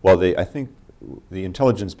the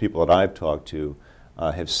intelligence people that I've talked to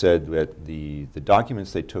have said that the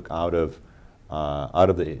documents they took out of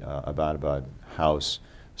the Abbottabad house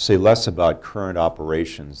say less about current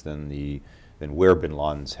operations than where bin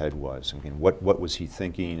Laden's head was. I mean, what was he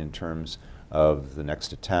thinking in terms of the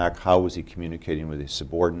next attack? How was he communicating with his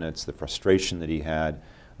subordinates? The frustration that he had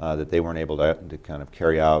that they weren't able to kind of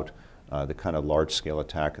carry out the kind of large-scale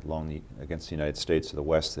attack against the United States to the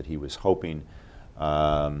west that he was hoping.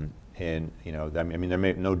 And there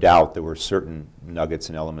may no doubt there were certain nuggets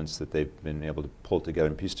and elements that they've been able to pull together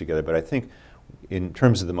and piece together. But I think, in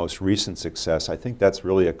terms of the most recent success, I think that's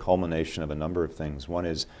really a culmination of a number of things. One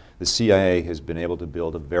is the CIA has been able to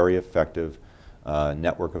build a very effective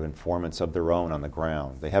network of informants of their own on the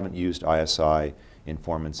ground. They haven't used ISI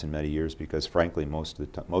informants in many years because, frankly, most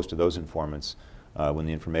of those informants, when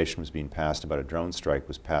the information was being passed about a drone strike,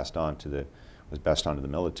 was passed on to the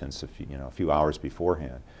militants a few hours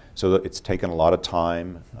beforehand. So it's taken a lot of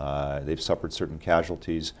time. They've suffered certain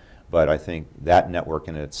casualties. But I think that network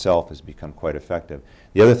in itself has become quite effective.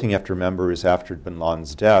 The other thing you have to remember is after bin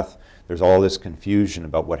Laden's death, there's all this confusion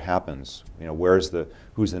about what happens. Who's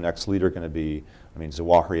the next leader going to be? I mean,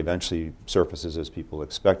 Zawahiri eventually surfaces as people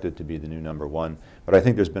expected to be the new #1. But I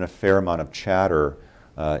think there's been a fair amount of chatter,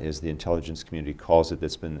 as the intelligence community calls it,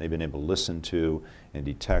 they've been able to listen to and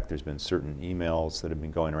detect. There's been certain emails that have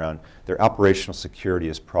been going around. Their operational security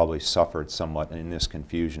has probably suffered somewhat in this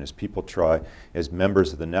confusion as people as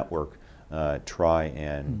members of the network, try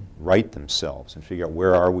and right themselves and figure out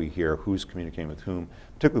where are we here, who's communicating with whom,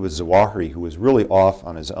 particularly with Zawahiri, who was really off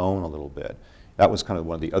on his own a little bit. That was kind of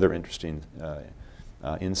one of the other interesting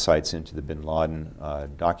insights into the bin Laden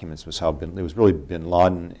documents, was how it was really bin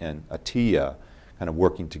Laden and Atiyah kind of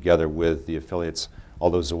working together with the affiliates.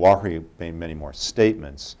 Although Zawahiri made many more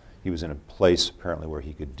statements, he was in a place apparently where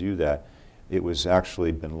he could do that. It was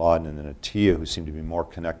actually bin Laden and then Atiyah who seemed to be more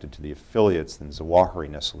connected to the affiliates than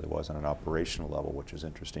Zawahiri necessarily was on an operational level, which is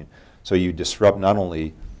interesting. So you disrupt not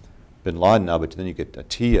only bin Laden now, but then you get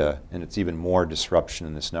Atiyah, and it's even more disruption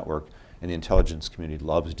in this network. And the intelligence community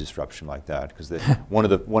loves disruption like that, because one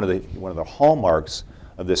of the hallmarks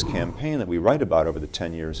of this campaign that we write about over the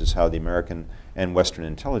 10 years is how the American and Western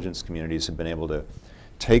intelligence communities have been able to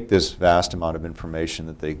take this vast amount of information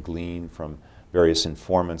that they glean from various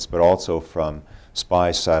informants, but also from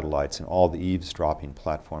spy satellites and all the eavesdropping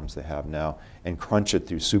platforms they have now, and crunch it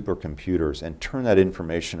through supercomputers and turn that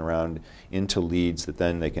information around into leads that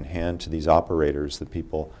then they can hand to these operators, the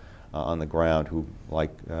people on the ground who,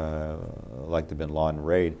 like the bin Laden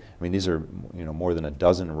raid, I mean, these are more than a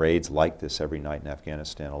dozen raids like this every night in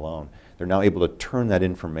Afghanistan alone. They're now able to turn that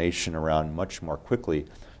information around much more quickly.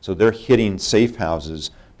 So they're hitting safe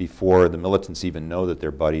houses before the militants even know that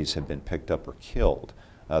their buddies have been picked up or killed.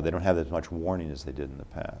 They don't have as much warning as they did in the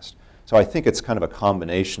past. So I think it's kind of a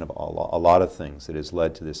combination of a lot of things that has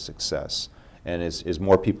led to this success. And as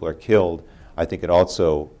more people are killed, I think it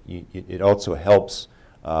also helps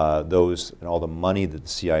those and all the money that the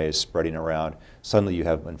CIA is spreading around. Suddenly you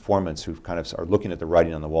have informants who kind of are looking at the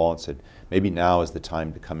writing on the wall and said, maybe now is the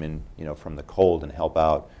time to come in, from the cold and help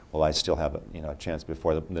out. Well, I still have a chance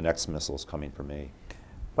before the next missile's coming for me.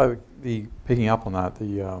 But picking up on that,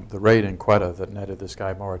 the raid in Quetta that netted this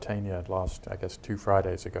guy Mauritania last, I guess, 2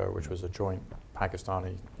 Fridays ago, which was a joint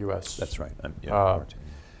Pakistani-U.S. That's right. Yeah,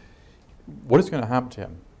 what is going to happen to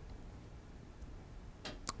him?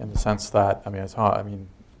 In the sense that, I mean, it's hard. I mean,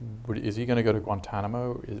 is he going to go to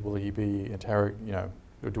Guantanamo? Will he be interrogated?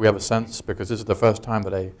 Do we have a sense? Because this is the first time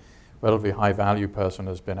that a relatively high-value person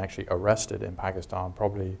has been actually arrested in Pakistan.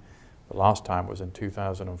 Probably the last time was in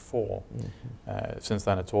 2004. Mm-hmm. Since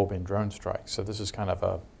then, it's all been drone strikes. So this is kind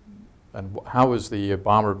of and how is the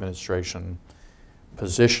Obama administration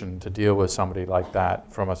positioned to deal with somebody like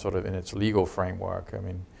that from a sort of in its legal framework? I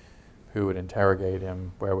mean, who would interrogate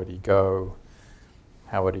him? Where would he go?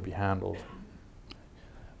 How would he be handled?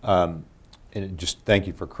 And just thank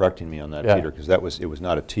you for correcting me on that, yeah. Peter, because it was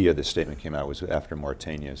not a TIA. This statement came out. It was after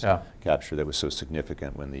Mauritania's capture that was so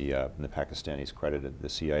significant when the Pakistanis credited the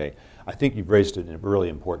CIA. I think you've raised a really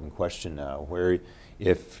important question now, where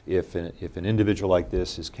if an individual like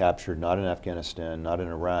this is captured, not in Afghanistan, not in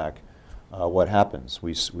Iraq, what happens?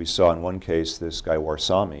 We saw in one case this guy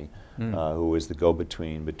Warsami, who was the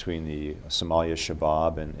go-between between the Somalia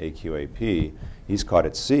Shabab and AQAP. He's caught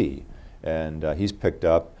at sea, and he's picked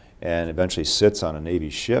up and eventually sits on a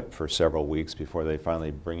Navy ship for several weeks before they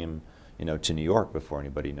finally bring him, to New York before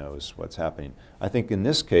anybody knows what's happening. I think in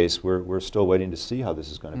this case, we're still waiting to see how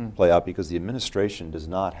this is going to play out, because the administration does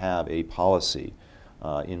not have a policy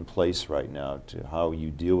in place right now to how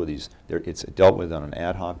you deal with these. It's dealt with on an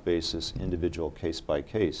ad hoc basis, individual case by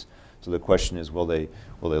case. So the question is, will they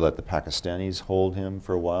let the Pakistanis hold him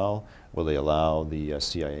for a while? Will they allow the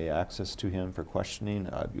CIA access to him for questioning?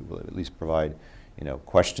 Will they at least provide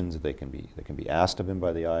questions that they can be asked of him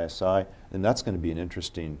by the ISI? And that's going to be an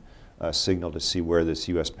interesting signal to see where this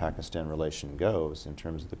U.S.-Pakistan relation goes in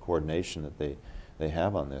terms of the coordination that they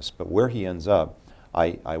have on this. But where he ends up,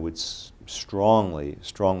 I would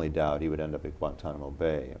strongly doubt he would end up at Guantanamo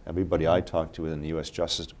Bay. Everybody I talk to within the U.S.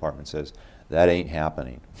 Justice Department says, that ain't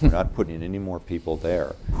happening. We're not putting in any more people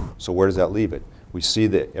there. So where does that leave it? We see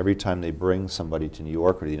that every time they bring somebody to New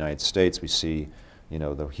York or the United States, we see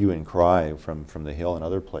the hue and cry from the Hill and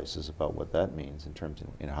other places about what that means in terms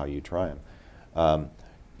of how you try them.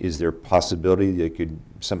 Is there a possibility they could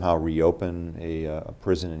somehow reopen a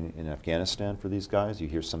prison in Afghanistan for these guys? You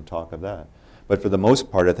hear some talk of that. But for the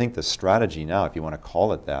most part, I think the strategy now, if you want to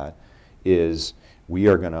call it that, is we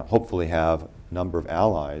are going to hopefully have a number of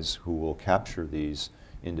allies who will capture these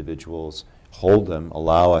individuals, hold them,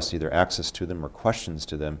 allow us either access to them or questions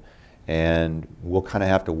to them, and we'll kind of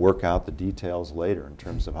have to work out the details later in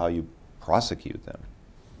terms of how you prosecute them.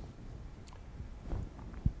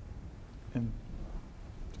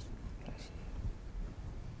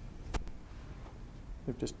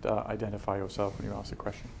 Just identify yourself when you ask a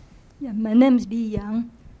question. Yeah, my name is Li Yang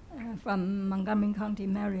from Montgomery County,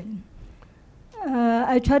 Maryland.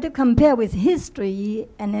 I try to compare with history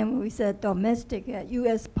and then with domestic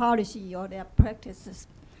U.S. policy or their practices.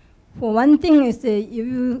 For one thing is that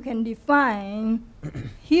you can define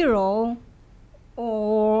hero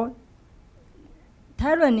or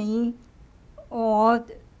tyranny or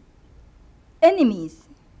enemies,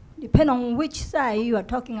 depending on which side you are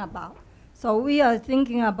talking about. So we are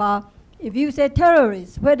thinking about, if you say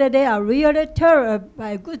terrorists, whether they are really terror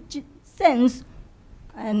by good sense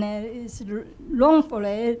and is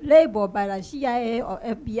wrongfully labeled by the CIA or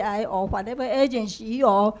FBI or whatever agency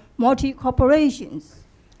or multi-corporations.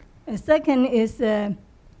 And second is the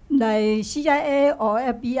CIA or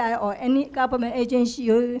FBI or any government agency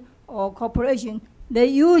or corporation, they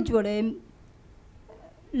usually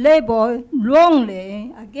label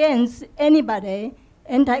wrongly against anybody,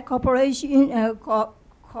 anti-corporation,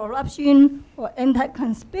 corruption, or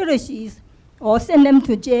anti-conspiracies, or send them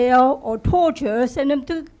to jail, or torture, send them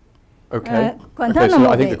to Guantanamo. So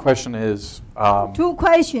I think the question is... two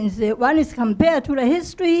questions. One is compared to the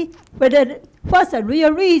history, what's the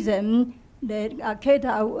real reason that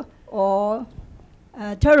Al-Qaeda or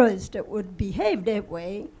terrorists would behave that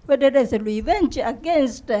way, whether there's a revenge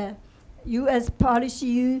against U.S.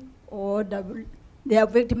 policy or their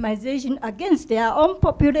victimization against their own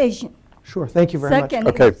population. Sure, thank you very much. Second,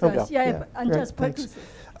 Okay. CIA unjust Great, thanks.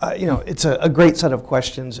 practices. You know, it's a great set of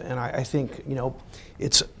questions, and I think, you know,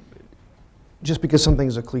 it's just because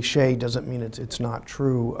something's a cliche doesn't mean it's not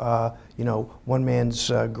true. You know, one man's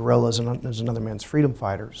guerrilla is another man's freedom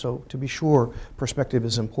fighter. So to be sure, perspective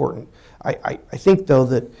is important. I think, though,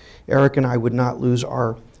 that Eric and I would not lose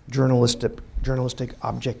our journalistic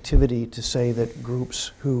objectivity to say that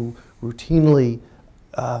groups who routinely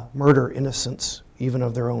murder innocents, even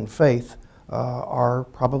of their own faith, are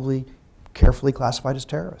probably carefully classified as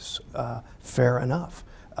terrorists. Fair enough.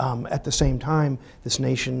 At the same time, this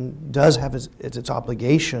nation does have as its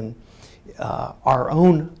obligation our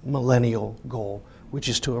own millennial goal, which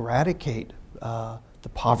is to eradicate the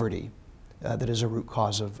poverty that is a root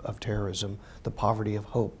cause of terrorism, the poverty of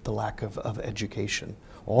hope, the lack of education,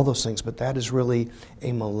 all those things. But that is really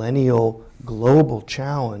a millennial global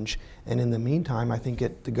challenge. And in the meantime, I think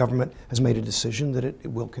the government has made a decision that it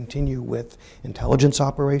will continue with intelligence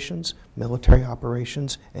operations, military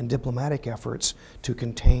operations, and diplomatic efforts to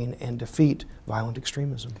contain and defeat violent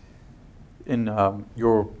extremism. In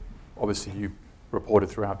obviously you reported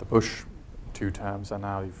throughout the Bush 2 terms, and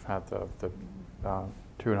now you've had the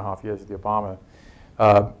 2.5 years of the Obama.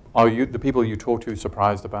 Are the people you talk to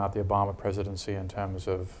surprised about the Obama presidency in terms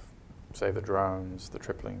of, say, the drones, the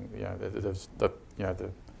tripling? You know, there's the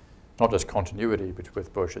not just continuity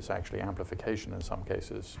with Bush, it's actually amplification in some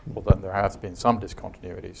cases. Well, then there has been some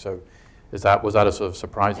discontinuity. So was that a sort of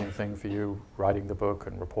surprising thing for you, writing the book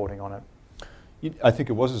and reporting on it? I think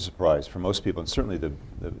it was a surprise for most people, and certainly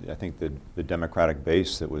I think the Democratic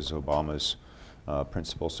base that was Obama's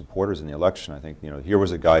principal supporters in the election. I think, you know, here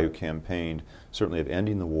was a guy who campaigned certainly of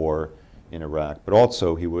ending the war in Iraq, but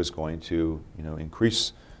also he was going to, you know,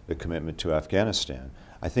 increase the commitment to Afghanistan.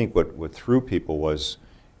 I think what threw people was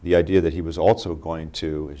the idea that he was also going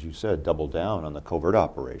to, as you said, double down on the covert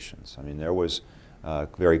operations. I mean, there was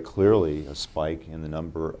very clearly a spike in the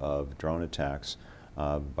number of drone attacks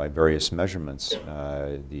by various measurements.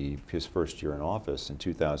 His first year in office in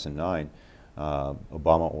 2009,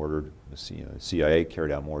 Obama ordered the CIA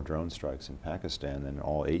carried out more drone strikes in Pakistan than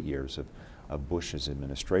all 8 years of Bush's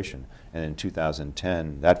administration. And in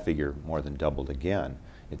 2010, that figure more than doubled again.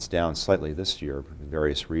 It's down slightly this year for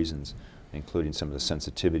various reasons, including some of the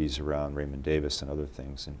sensitivities around Raymond Davis and other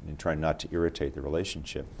things, and trying not to irritate the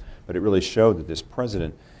relationship. But it really showed that this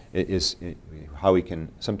president how he can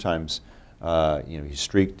sometimes, you know, he's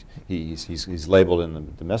streaked, he's labeled in the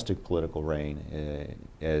domestic political reign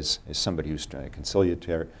as somebody who's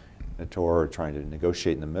conciliatory, trying to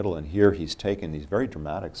negotiate in the middle, and here he's taken these very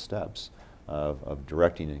dramatic steps of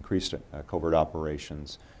directing increased covert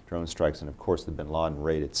operations, drone strikes, and of course the bin Laden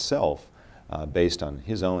raid itself, based on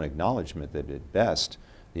his own acknowledgement that at best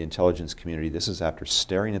the intelligence community, this is after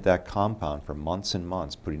staring at that compound for months and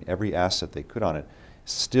months, putting every asset they could on it,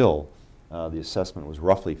 still the assessment was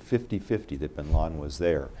roughly 50-50 that bin Laden was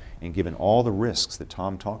there. And given all the risks that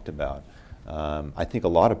Thom talked about, I think a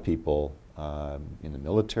lot of people in the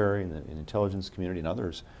military, in the intelligence community and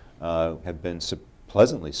others have been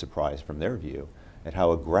pleasantly surprised from their view at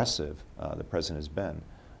how aggressive the president has been.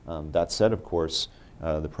 That said, of course,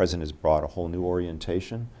 the president has brought a whole new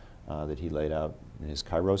orientation that he laid out in his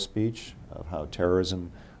Cairo speech of how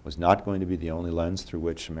terrorism was not going to be the only lens through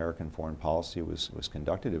which American foreign policy was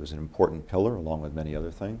conducted. It was an important pillar along with many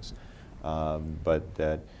other things, but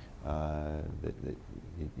that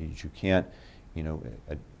you can't, you know,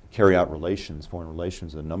 carry out relations, foreign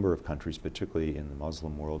relations with a number of countries, particularly in the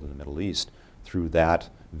Muslim world and the Middle East, through that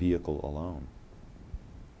vehicle alone.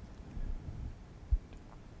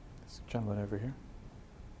 This gentleman over here.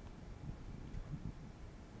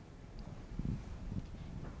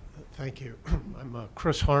 Thank you. I'm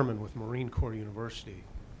Chris Harmon with Marine Corps University.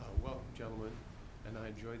 Welcome, gentlemen, and I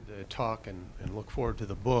enjoyed the talk and look forward to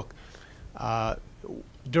the book.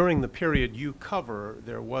 During the period you cover,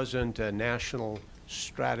 there wasn't a national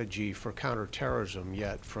strategy for counterterrorism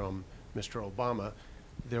yet from Mr. Obama.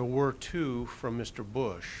 There were two from Mr.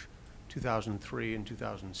 Bush, 2003 and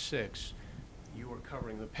 2006. You were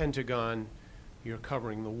covering the Pentagon, you're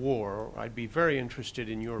covering the war. I'd be very interested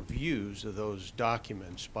in your views of those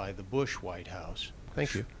documents by the Bush White House.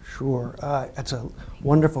 Thank you. Sure. That's a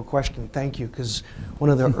wonderful question. Thank you, because one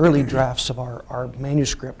of the early drafts of our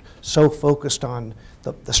manuscript so focused on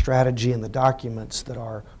the strategy and the documents that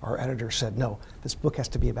our editor said, no, this book has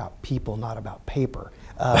to be about people, not about paper.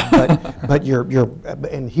 But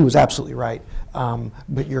and he was absolutely right.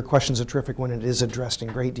 But your question's a terrific one. It is addressed in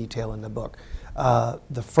great detail in the book.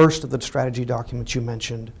 The first of the strategy documents you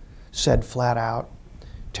mentioned said flat out,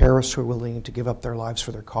 terrorists who are willing to give up their lives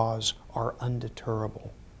for their cause are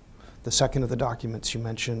undeterrable. The second of the documents you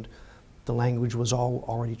mentioned, the language was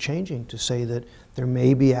already changing to say that there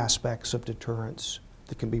may be aspects of deterrence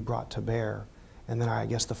that can be brought to bear. And then I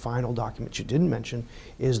guess the final document you didn't mention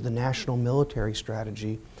is the national military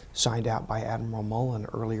strategy signed out by Admiral Mullen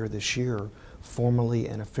earlier this year, formally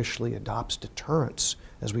and officially adopts deterrence,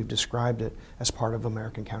 as we've described it, as part of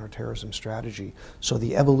American counterterrorism strategy. So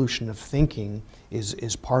the evolution of thinking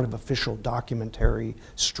is part of official documentary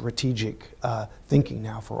strategic thinking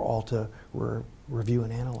now for all to review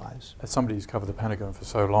and analyze. As somebody who's covered the Pentagon for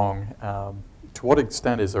so long, to what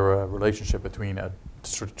extent is there a relationship between a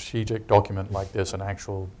strategic document like this and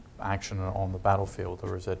actual action on the battlefield,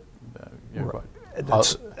 or is it?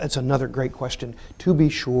 That's another great question. To be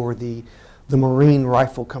sure, the Marine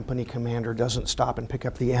Rifle Company commander doesn't stop and pick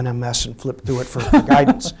up the NMS and flip through it for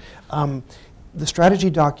guidance. The strategy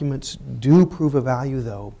documents do prove a value,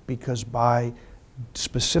 though, because by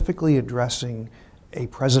specifically addressing a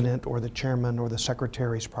president or the chairman or the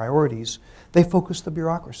secretary's priorities, they focus the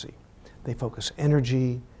bureaucracy. They focus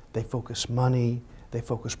energy, they focus money, they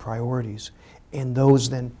focus priorities, and those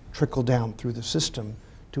then trickle down through the system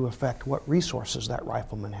to affect what resources that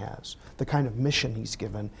rifleman has, the kind of mission he's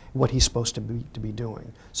given, what he's supposed to be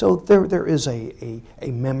doing. So there is a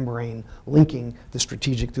membrane linking the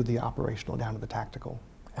strategic through the operational down to the tactical.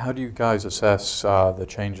 How do you guys assess the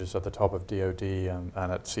changes at the top of DOD and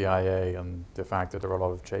at CIA, and the fact that there are a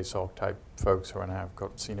lot of JSOC type folks who are now have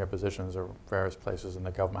got senior positions or various places in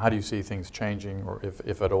the government? How do you see things changing, or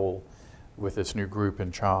if at all, with this new group in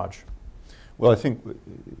charge? Well, I think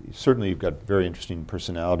certainly you've got very interesting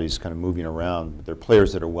personalities kind of moving around. There are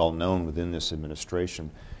players that are well known within this administration,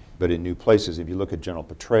 but in new places. If you look at General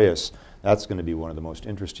Petraeus, that's going to be one of the most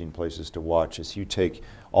interesting places to watch as you take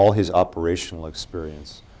all his operational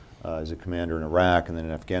experience as a commander in Iraq and then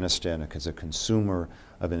in Afghanistan as a consumer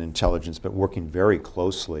of an intelligence, but working very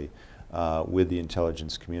closely with the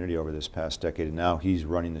intelligence community over this past decade. And now he's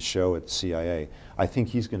running the show at the CIA. I think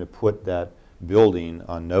he's going to put that building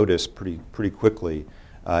on notice pretty quickly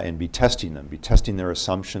and be testing their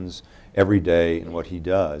assumptions every day in what he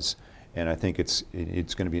does. And I think it's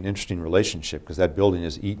going to be an interesting relationship, because that building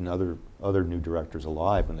has eaten other new directors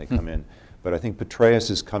alive when they come in. But I think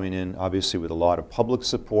Petraeus is coming in obviously with a lot of public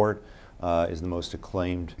support, is the most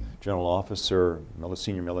acclaimed general officer,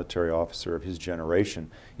 senior military officer of his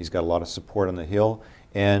generation. He's got a lot of support on the Hill.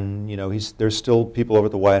 And you know, there's still people over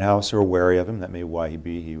at the White House who are wary of him. That may be why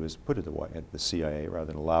he was put at the CIA rather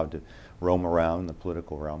than allowed to roam around in the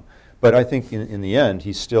political realm. But I think in the end,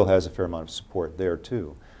 he still has a fair amount of support there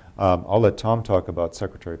too. I'll let Thom talk about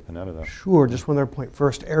Secretary Panetta, though. Sure. Just one other point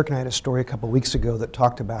first. Eric and I had a story a couple of weeks ago that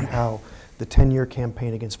talked about how the 10-year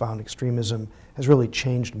campaign against violent extremism has really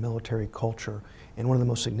changed military culture. And one of the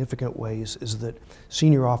most significant ways is that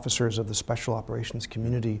senior officers of the special operations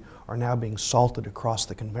community are now being salted across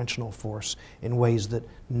the conventional force in ways that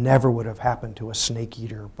never would have happened to a snake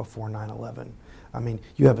eater before 9/11. I mean,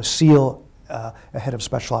 you have a SEAL a head of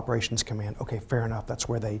Special Operations Command. Okay, fair enough, that's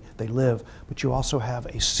where they live. But you also have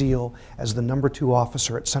a SEAL as the #2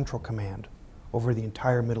 officer at Central Command over the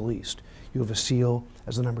entire Middle East. You have a SEAL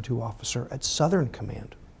as the #2 officer at Southern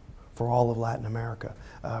Command for all of Latin America.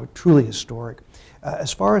 Truly historic.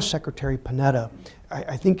 As far as Secretary Panetta,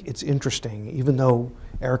 I think it's interesting, even though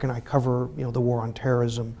Eric and I cover the war on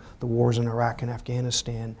terrorism, the wars in Iraq and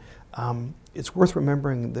Afghanistan, it's worth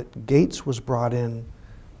remembering that Gates was brought in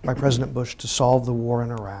by President Bush to solve the war in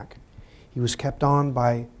Iraq. He was kept on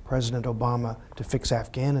by President Obama to fix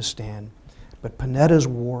Afghanistan, but Panetta's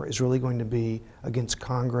war is really going to be against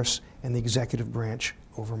Congress and the executive branch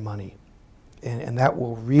over money. And that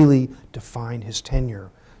will really define his tenure.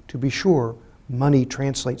 To be sure, money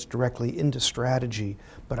translates directly into strategy,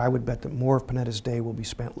 but I would bet that more of Panetta's day will be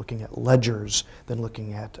spent looking at ledgers than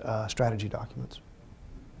looking at strategy documents.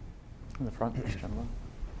 In the front, gentlemen.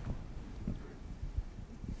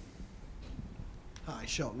 Hi,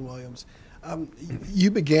 Shelton Williams.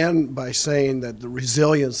 You began by saying that the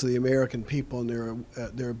resilience of the American people and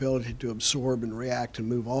their ability to absorb and react and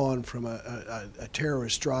move on from a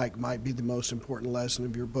terrorist strike might be the most important lesson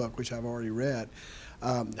of your book, which I've already read.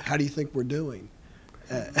 How do you think we're doing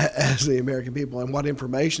as the American people, and what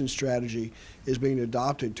information strategy is being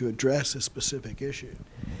adopted to address this specific issue?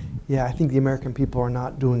 Yeah, I think the American people are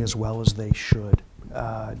not doing as well as they should.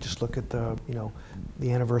 Just look at the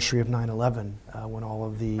anniversary of 9/11, when all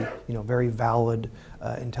of the very valid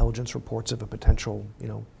intelligence reports of a potential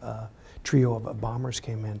trio of bombers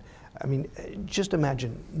came in. I mean, just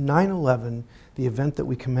imagine 9/11, the event that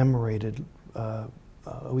we commemorated a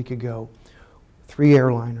week ago. 4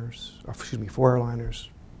 airliners,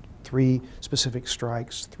 3 specific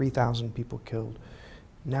strikes, 3,000 people killed.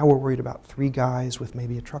 Now we're worried about 3 guys with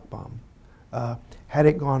maybe a truck bomb. Had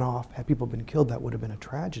it gone off, had people been killed, that would have been a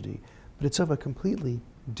tragedy. But it's of a completely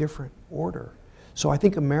different order. So I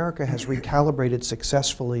think America has recalibrated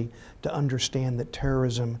successfully to understand that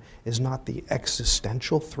terrorism is not the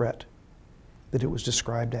existential threat that it was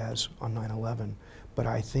described as on 9/11. But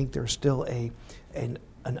I think there's still an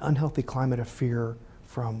unhealthy climate of fear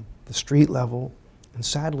from the street level and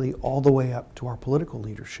sadly all the way up to our political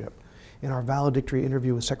leadership. In our valedictory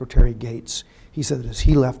interview with Secretary Gates, he said that as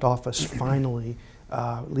he left office, finally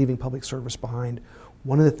leaving public service behind,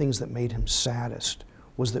 one of the things that made him saddest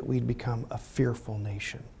was that we'd become a fearful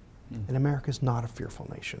nation. And America's not a fearful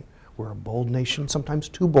nation. We're a bold nation, sometimes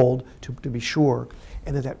too bold to be sure,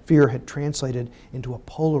 and that fear had translated into a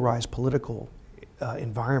polarized political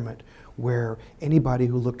environment where anybody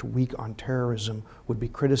who looked weak on terrorism would be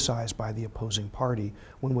criticized by the opposing party,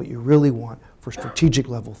 when what you really want for strategic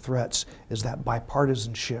level threats is that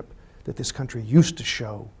bipartisanship that this country used to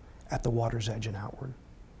show at the water's edge and outward.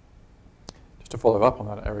 Just to follow up on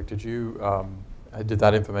that, Eric, did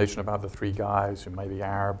that information about the 3 guys who may be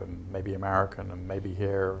Arab and maybe American and maybe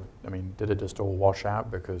here, I mean, did it just all wash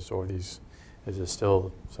out because all these, is it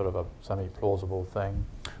still sort of a semi-plausible thing?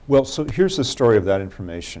 Well, so here's the story of that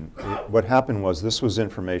information. What happened was this was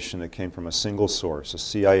information that came from a single source, a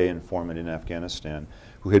CIA informant in Afghanistan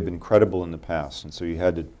who had been credible in the past, and so you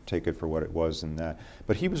had to take it for what it was in that.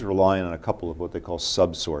 But he was relying on a couple of what they call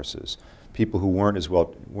sub-sources, people who weren't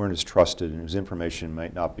as trusted and whose information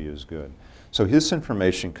might not be as good. So his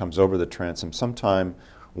information comes over the transom sometime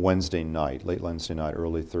Wednesday night, late Wednesday night,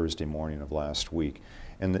 early Thursday morning of last week.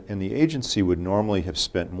 And the agency would normally have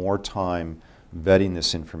spent more time vetting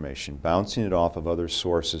this information, bouncing it off of other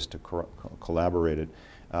sources to collaborate it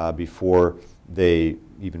before they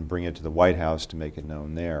even bring it to the White House to make it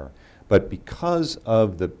known there. But because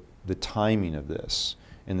of the timing of this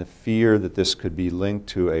and the fear that this could be linked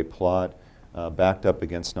to a plot backed up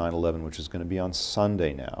against 9/11, which is going to be on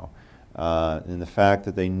Sunday now, and the fact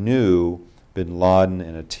that they knew bin Laden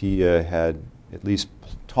and Atiyah had at least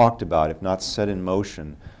talked about, if not set in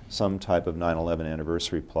motion, some type of 9/11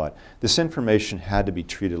 anniversary plot, this information had to be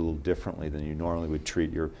treated a little differently than you normally would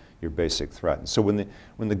treat your basic threat. And so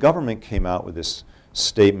when the government came out with this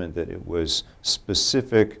statement that it was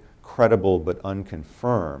specific, credible, but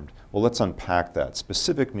unconfirmed, well, let's unpack that.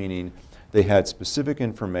 Specific meaning they had specific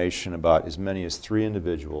information about as many as 3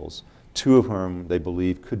 individuals, 2 of whom they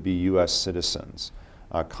believe could be U.S. citizens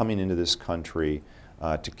coming into this country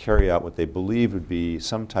to carry out what they believe would be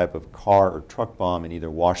some type of car or truck bomb in either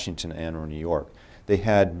Washington and or New York. They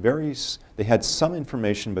had some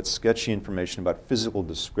information, but sketchy information about physical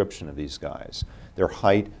description of these guys, their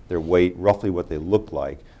height, their weight, roughly what they looked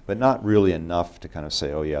like, but not really enough to kind of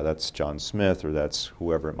say, oh yeah, that's John Smith or that's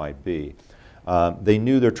whoever it might be. They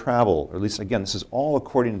knew their travel, or at least, again, this is all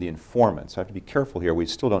according to the informant, so I have to be careful here. We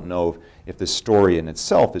still don't know if this story in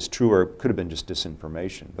itself is true or it could have been just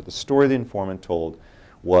disinformation. But the story the informant told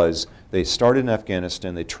was they started in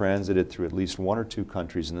Afghanistan, they transited through at least 1 or 2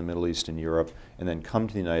 countries in the Middle East and Europe, and then come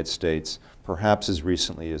to the United States perhaps as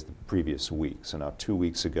recently as the previous week, so now 2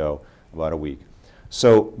 weeks ago, about a week.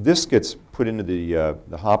 So this gets put into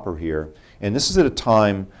the hopper here, and this is at a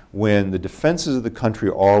time when the defenses of the country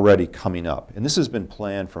are already coming up, and this has been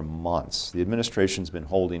planned for months. The administration's been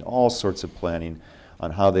holding all sorts of planning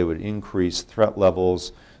on how they would increase threat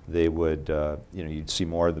levels. They would, you'd see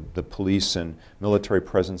more of the police and military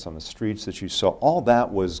presence on the streets that you saw. All that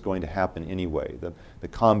was going to happen anyway. The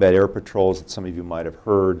combat air patrols that some of you might have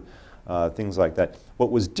heard, things like that.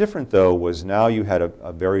 What was different, though, was now you had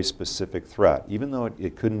a very specific threat. Even though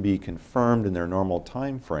it couldn't be confirmed in their normal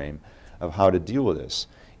time frame of how to deal with this,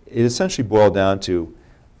 it essentially boiled down to,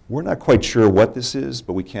 we're not quite sure what this is,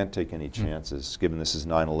 but we can't take any chances, given this is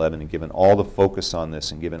 9/11 and given all the focus on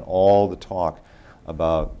this and given all the talk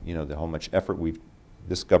about how much effort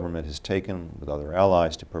this government has taken with other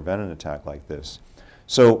allies to prevent an attack like this.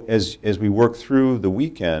 So as we work through the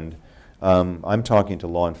weekend, I'm talking to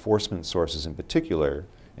law enforcement sources in particular,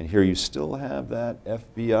 and here you still have that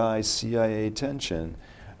FBI, CIA tension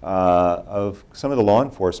of some of the law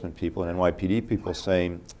enforcement people and NYPD people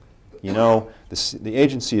saying, the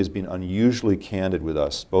agency has been unusually candid with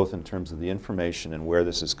us, both in terms of the information and where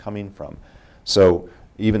this is coming from. So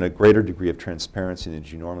even a greater degree of transparency than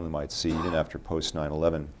you normally might see even after post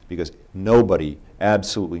 9/11, because nobody,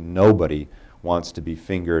 absolutely nobody, wants to be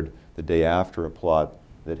fingered the day after a plot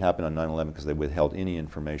that happened on 9/11 because they withheld any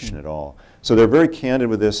information at all. So they're very candid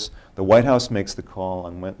with this. The White House makes the call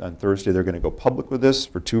on Thursday. They're going to go public with this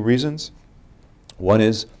for two reasons. One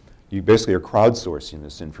is you basically are crowdsourcing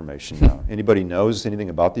this information now. Anybody knows anything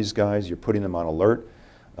about these guys, you're putting them on alert.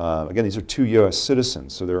 Again, these are two U.S.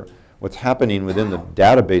 citizens, so what's happening within the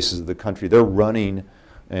databases of the country, they're running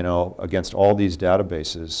against all these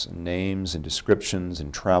databases, names and descriptions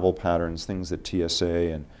and travel patterns, things that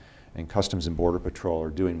TSA and Customs and Border Patrol are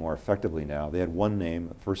doing more effectively now. They had one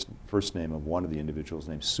name, first name of one of the individuals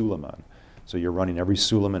named Suleiman. So you're running every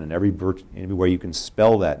Suleiman and everywhere you can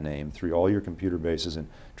spell that name through all your computer bases and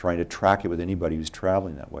trying to track it with anybody who's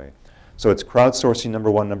traveling that way. So it's crowdsourcing, number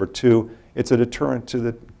one. Number two, it's a deterrent to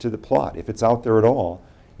the plot. If it's out there at all,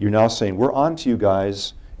 you're now saying, we're on to you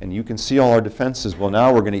guys, and you can see all our defenses. Well,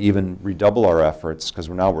 now we're going to even redouble our efforts because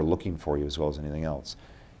now we're looking for you as well as anything else.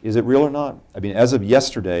 Is it real or not? I mean, as of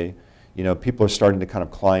yesterday, people are starting to kind of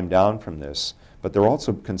climb down from this, but they're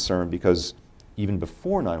also concerned because even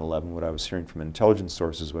before 9/11, what I was hearing from intelligence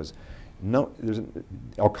sources was,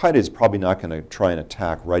 Al-Qaeda is probably not going to try and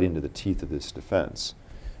attack right into the teeth of this defense.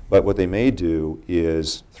 But what they may do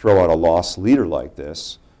is throw out a lost leader like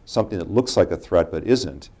this, something that looks like a threat but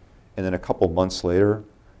isn't, and then a couple months later,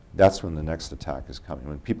 that's when the next attack is coming.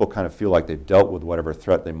 When people kind of feel like they've dealt with whatever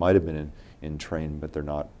threat they might have been in train, but they're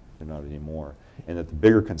not anymore. And that the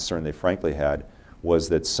bigger concern they frankly had was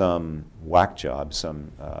that some whack job,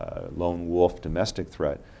 some lone wolf domestic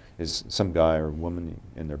threat, is some guy or woman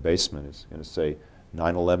in their basement is going to say,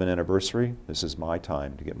 9/11 anniversary, this is my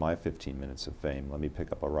time to get my 15 minutes of fame. Let me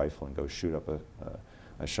pick up a rifle and go shoot up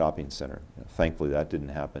a shopping center. Thankfully, that didn't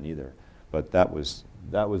happen either. But that was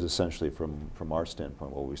essentially, from our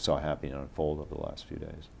standpoint, what we saw happening unfold over the last few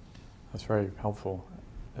days. That's very helpful.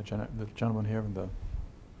 The gentleman here with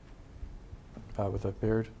the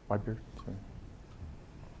beard, white beard. Sorry.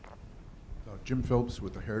 Jim Phillips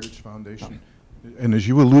with the Heritage Foundation. And as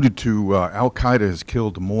you alluded to, Al-Qaeda has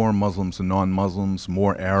killed more Muslims than non-Muslims,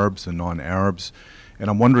 more Arabs than non-Arabs. And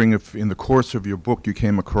I'm wondering if in the course of your book you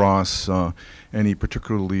came across any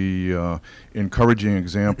particularly encouraging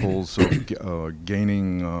examples of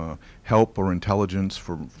gaining help or intelligence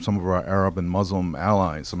for some of our Arab and Muslim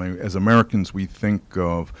allies. I mean, as Americans we think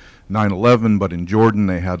of 9/11, but in Jordan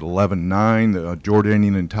they had 11/9.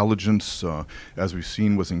 Jordanian intelligence, as we've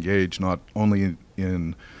seen, was engaged not only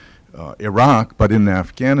in Iraq, but in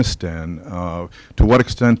Afghanistan. To what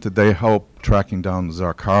extent did they help tracking down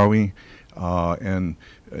Zarqawi? And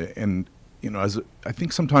as I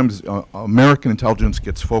think sometimes American intelligence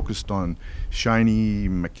gets focused on shiny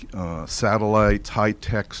satellites,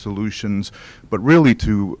 high-tech solutions, but really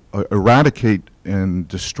to eradicate and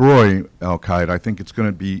destroy Al-Qaeda, I think it's going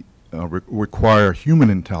to be require human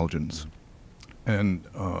intelligence. And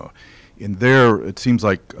in there, it seems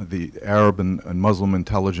like the Arab and Muslim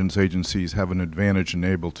intelligence agencies have an advantage in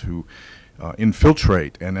able to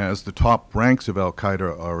infiltrate. And as the top ranks of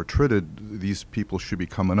Al-Qaeda are attrited, these people should be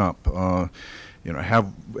coming up. To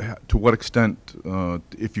what extent,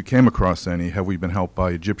 if you came across any, have we been helped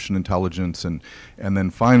by Egyptian intelligence? And then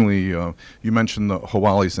finally, you mentioned the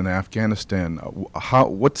Hawalis in Afghanistan.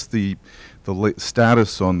 What's the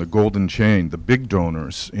status on the golden chain, the big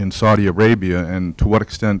donors in Saudi Arabia, and to what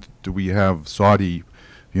extent do we have Saudi,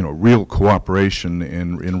 real cooperation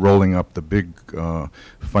in rolling up the big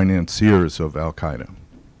financiers of Al-Qaeda?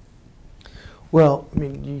 Well, I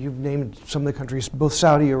mean, you've named some of the countries. Both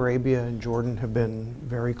Saudi Arabia and Jordan have been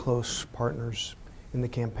very close partners in the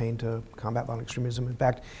campaign to combat violent extremism. In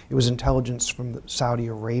fact, it was intelligence from Saudi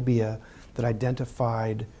Arabia that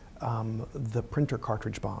identified the printer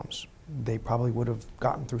cartridge bombs. They probably would have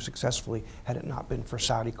gotten through successfully had it not been for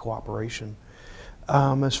Saudi cooperation.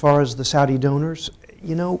 As far as the Saudi donors,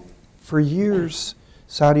 for years,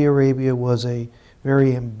 Saudi Arabia was a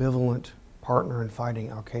very ambivalent partner in fighting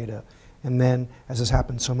Al-Qaeda. And then, as has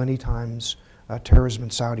happened so many times, terrorism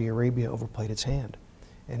in Saudi Arabia overplayed its hand.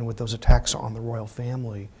 And with those attacks on the royal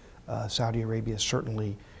family, Saudi Arabia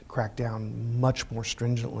certainly cracked down much more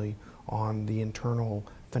stringently on the internal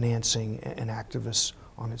financing and activists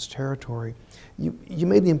on its territory. You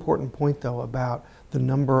made the important point, though, about the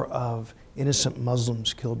number of innocent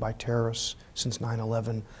Muslims killed by terrorists since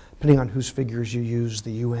 9/11. Depending on whose figures you use,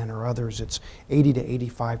 the UN or others, it's 80 to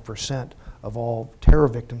 85% of all terror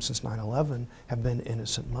victims since 9/11 have been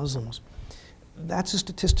innocent Muslims. That's a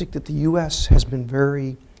statistic that the US has been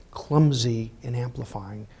very clumsy in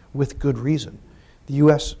amplifying, with good reason. The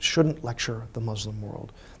US shouldn't lecture the Muslim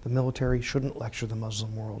world. The military shouldn't lecture the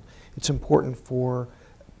Muslim world. It's important for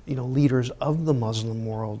leaders of the Muslim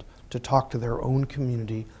world to talk to their own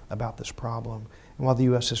community about this problem. And while the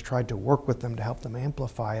U.S. has tried to work with them to help them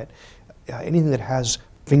amplify it, anything that has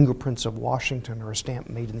fingerprints of Washington or a stamp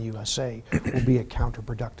made in the USA will be a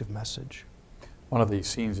counterproductive message. One of the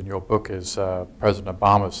scenes in your book is President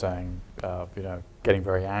Obama saying, getting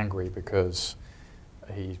very angry because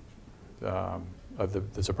there's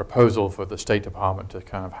a proposal for the State Department to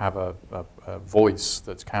kind of have a voice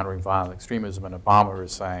that's countering violent extremism, and Obama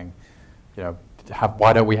is saying,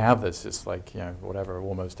 why don't we have this? It's like, whatever,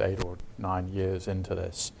 almost 8 or 9 years into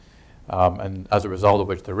this. And as a result of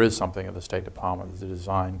which there is something at the State Department that's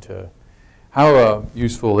designed to, how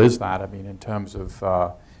useful is that? I mean, in terms of,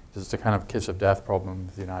 does the kind of kiss of death problem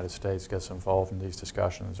the United States gets involved in these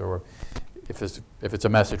discussions, or if it's a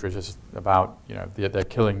message which is about, they're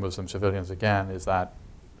killing Muslim civilians again, is that,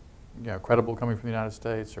 credible coming from the United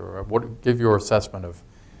States, or what? Give your assessment of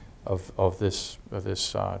this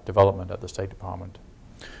development at the State Department.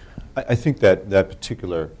 I think that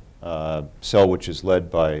particular cell, which is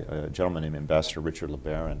led by a gentleman named Ambassador Richard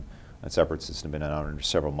LeBaron, its efforts has been announced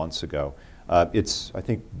several months ago. I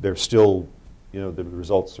think they're still, the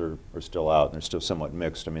results are still out, and they're still somewhat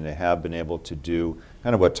mixed. I mean, they have been able to do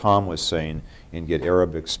kind of what Thom was saying and get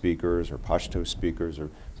Arabic speakers or Pashto speakers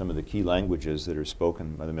or some of the key languages that are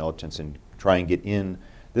spoken by the militants and try and get in,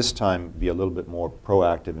 this time be a little bit more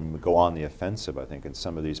proactive and go on the offensive, I think, in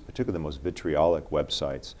some of these, particularly the most vitriolic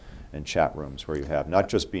websites and chat rooms where you have not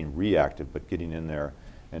just being reactive, but getting in there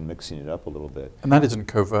and mixing it up a little bit. And that isn't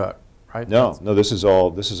covert, right? No, this is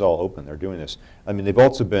all open. They're doing this. I mean, they've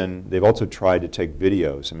also tried to take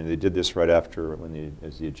videos. I mean, they did this right after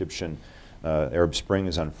as the Egyptian Arab Spring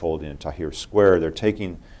is unfolding in Tahrir Square. They're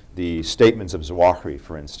taking the statements of Zawahiri,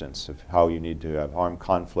 for instance, of how you need to have armed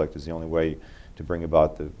conflict is the only way to bring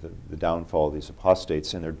about the downfall of these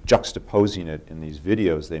apostates, and they're juxtaposing it in these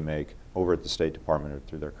videos they make over at the State Department or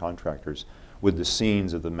through their contractors with the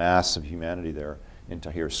scenes of the mass of humanity there in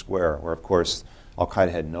Tahrir Square, where, of course,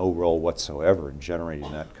 Al-Qaeda had no role whatsoever in generating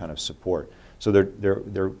that kind of support. So they're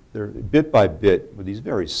bit by bit with these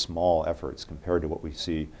very small efforts compared to what we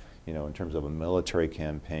see, in terms of a military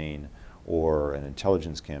campaign or an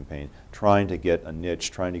intelligence campaign, trying to get a niche,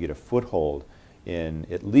 trying to get a foothold in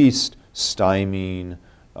at least stymieing,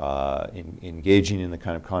 engaging in the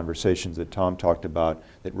kind of conversations that Thom talked about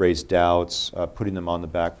that raise doubts, putting them on the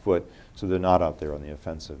back foot so they're not out there on the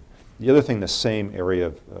offensive. The other thing the same area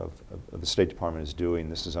of the State Department is doing,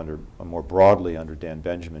 this is more broadly under Dan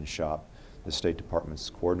Benjamin's shop, the State Department's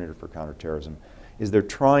coordinator for counterterrorism, is they're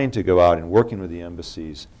trying to go out and working with the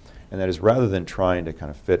embassies, and that is rather than trying to kind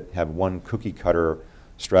of have one cookie cutter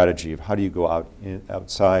strategy of how do you go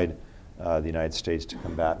outside the United States to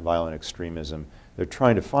combat violent extremism, they're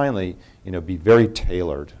trying to finally, be very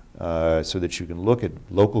tailored so that you can look at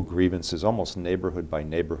local grievances almost neighborhood by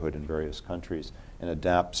neighborhood in various countries and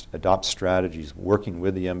adopt strategies working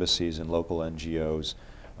with the embassies and local NGOs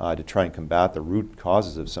to try and combat the root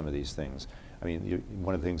causes of some of these things. I mean,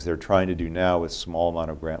 one of the things they're trying to do now with small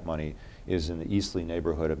amount of grant money is in the Eastleigh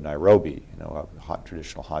neighborhood of Nairobi, a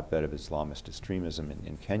traditional hotbed of Islamist extremism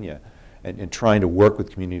in Kenya, and trying to work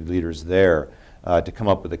with community leaders there to come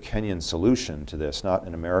up with a Kenyan solution to this, not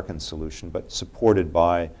an American solution, but supported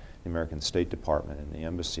by the American State Department and the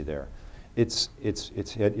embassy there. It's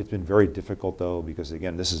been very difficult, though, because,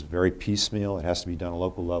 again, this is very piecemeal. It has to be done at a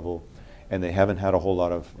local level, and they haven't had a whole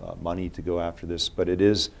lot of money to go after this, but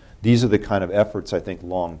these are the kind of efforts, I think,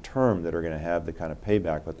 long-term that are going to have the kind of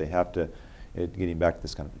payback, but they have to, getting back to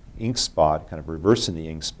this kind of ink spot, kind of reversing the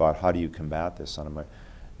ink spot, how do you combat this on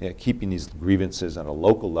keeping these grievances on a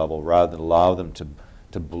local level rather than allow them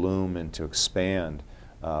to bloom and to expand,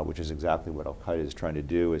 which is exactly what Al-Qaeda is trying to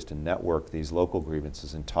do, is to network these local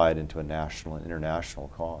grievances and tie it into a national and international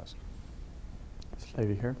cause. This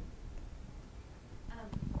lady here.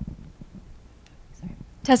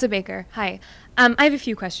 Tessa Baker, hi. I have a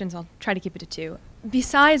few questions. I'll try to keep it to 2.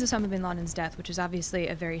 Besides Osama bin Laden's death, which is obviously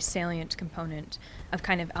a very salient component of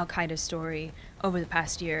kind of Al-Qaeda's story over the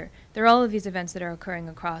past year, there are all of these events that are occurring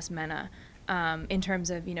across MENA in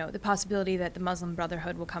terms of, the possibility that the Muslim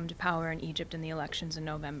Brotherhood will come to power in Egypt in the elections in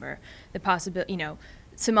November, the possibility,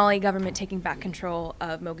 Somali government taking back control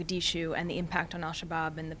of Mogadishu and the impact on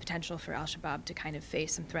Al-Shabaab and the potential for Al-Shabaab to kind of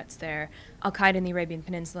face some threats there, Al-Qaeda in the Arabian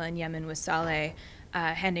Peninsula and Yemen with Saleh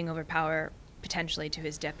handing over power potentially to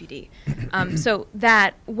his deputy. So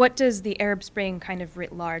what does the Arab Spring kind of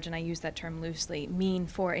writ large, and I use that term loosely, mean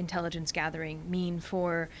for intelligence gathering, mean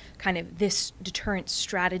for kind of this deterrent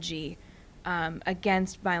strategy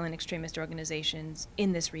against violent extremist organizations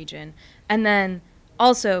in this region? And then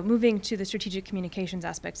also, moving to the strategic communications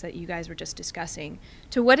aspects that you guys were just discussing,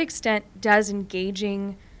 to what extent does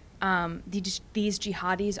engaging these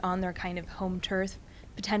jihadis on their kind of home turf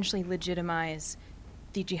potentially legitimize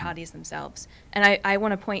the jihadis themselves. And I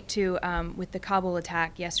want to point to, with the Kabul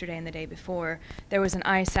attack yesterday and the day before, there was an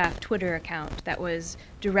ISAF Twitter account that was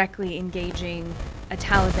directly engaging a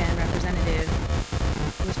Taliban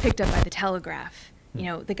representative. It was picked up by the Telegraph. You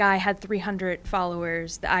know, the guy had 300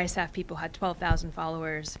 followers, the ISAF people had 12,000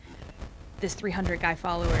 followers. This 300 guy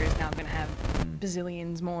follower is now going to have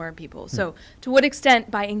bazillions more people. So to what extent,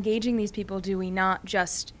 by engaging these people, do we not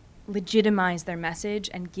just legitimize their message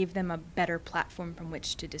and give them a better platform from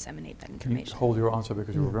which to disseminate that information? Can you hold your answer,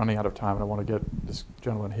 because we're running out of time, and I want to get this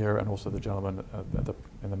gentleman here and also the gentleman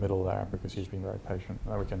in the middle there, because he's been very patient.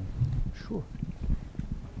 Now we can. Sure.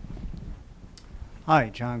 Hi,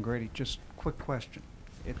 John Grady. Just quick question.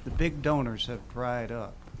 If the big donors have dried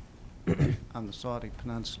up on the Saudi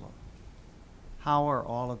Peninsula, how are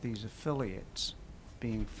all of these affiliates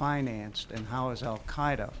being financed, and how is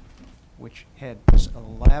Al-Qaeda, which had this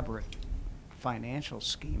elaborate financial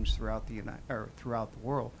schemes throughout the throughout the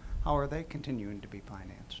world, how are they continuing to be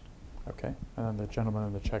financed? Okay, and then the gentleman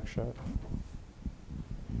in the check shirt.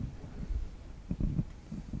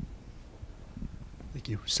 Thank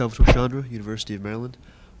you. Salvatore Chandra, University of Maryland.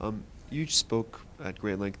 You spoke at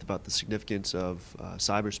great length about the significance of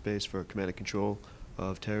cyberspace for command and control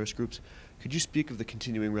of terrorist groups. Could you speak of the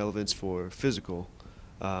continuing relevance for physical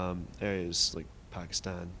areas like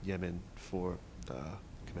Pakistan, Yemen, for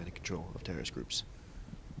command and control of terrorist groups?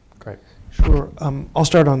 Great. Sure. I'll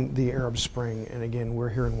start on the Arab Spring, and again, we're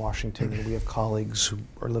here in Washington, and we have colleagues who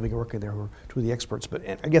are living and working there who are two of the experts. But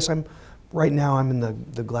I guess right now I'm in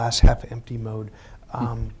the glass half empty mode.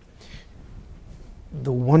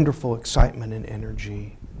 The wonderful excitement and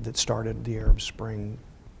energy that started the Arab Spring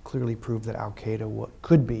clearly proved that Al-Qaeda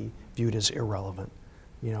could be viewed as irrelevant.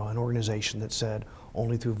 You know, an organization that said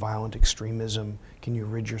only through violent extremism can you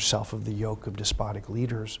rid yourself of the yoke of despotic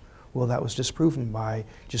leaders. Well, that was disproven by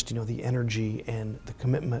just, you know, the energy and the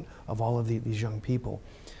commitment of all of these young people.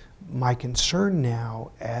 My concern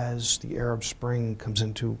now, as the Arab Spring comes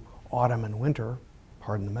into autumn and winter,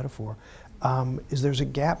 pardon the metaphor, is there's a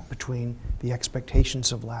gap between the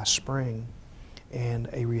expectations of last spring and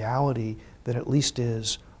a reality that at least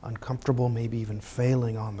is uncomfortable, maybe even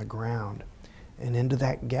failing on the ground. And into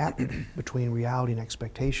that gap between reality and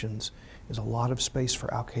expectations is a lot of space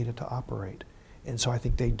for Al-Qaeda to operate. And so I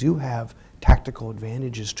think they do have tactical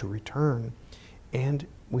advantages to return. And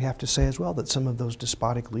we have to say as well that some of those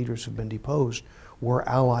despotic leaders who've been deposed were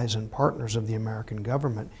allies and partners of the American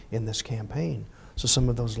government in this campaign. So some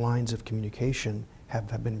of those lines of communication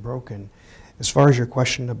have been broken. As far as your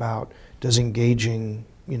question about does engaging,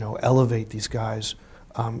 you know, elevate these guys,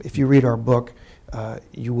 if you read our book,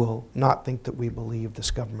 you will not think that we believe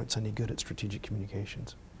this government's any good at strategic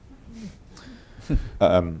communications.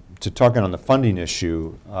 To talk on the funding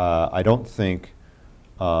issue, I don't think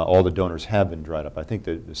all the donors have been dried up. I think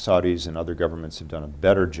the Saudis and other governments have done a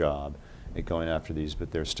better job at going after these,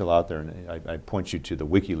 but they're still out there. And I point you to the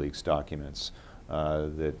WikiLeaks documents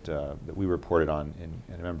that we reported on. And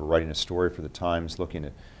I remember writing a story for the Times looking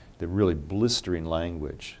at the really blistering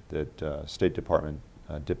language that State Department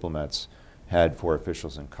diplomats had for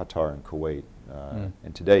officials in Qatar and Kuwait.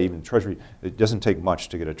 And today, even Treasury, it doesn't take much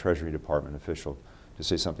to get a Treasury Department official to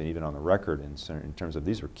say something even on the record in terms of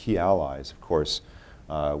these were key allies, of course,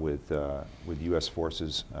 with U.S.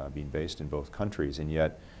 forces being based in both countries. And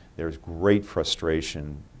yet there's great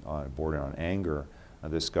frustration bordering on anger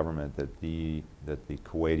of this government that the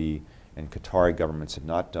Kuwaiti and Qatari governments have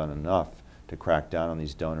not done enough to crack down on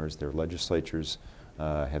these donors. Their legislatures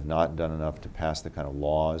have not done enough to pass the kind of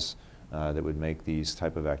laws that would make these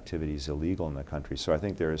type of activities illegal in the country. So I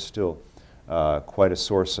think there is still quite a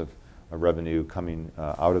source of revenue coming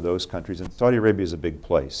out of those countries. And Saudi Arabia is a big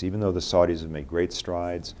place. Even though the Saudis have made great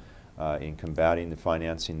strides in combating the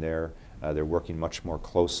financing there, they're working much more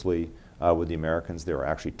closely with the Americans. There are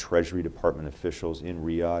actually Treasury Department officials in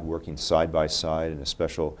Riyadh working side by side in a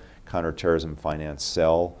special counterterrorism finance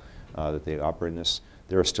cell that they operate in this.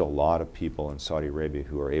 There are still a lot of people in Saudi Arabia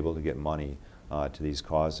who are able to get money to these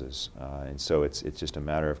causes. And so it's just a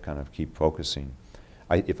matter of kind of keep focusing.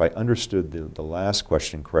 If I understood the last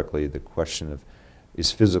question correctly, the question of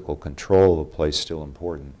is physical control of a place still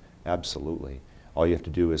important? Absolutely. All you have to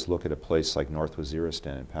do is look at a place like North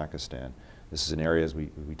Waziristan in Pakistan. This is an area, as we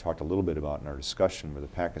talked a little bit about in our discussion, where the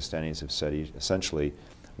Pakistanis have said essentially,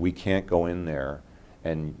 we can't go in there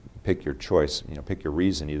and pick your choice, you know, pick your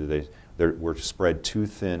reason. Either we're spread too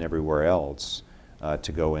thin everywhere else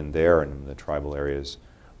to go in there in the tribal areas,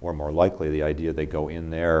 or more likely the idea they go in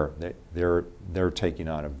there, they're taking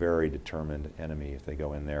on a very determined enemy if they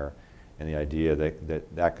go in there, and the idea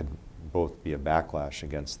that could both be a backlash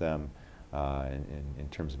against them in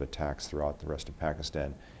terms of attacks throughout the rest of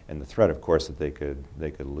Pakistan, and the threat, of course, that they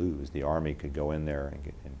could lose. The army could go in there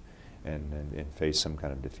and face some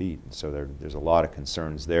kind of defeat. And so there's a lot of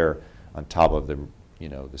concerns there, on top of the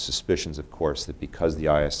suspicions, of course, that because the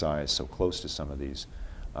ISI is so close to some of these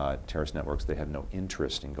terrorist networks, they have no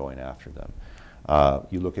interest in going after them.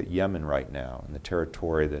 You look at Yemen right now and the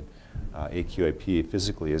territory that AQAP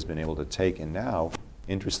physically has been able to take, and now,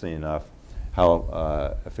 interestingly enough,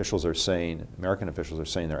 how officials are saying, American officials are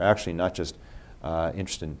saying, they're actually not just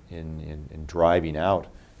interested in driving out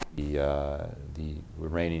the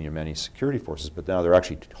Iranian Yemeni security forces, but now they're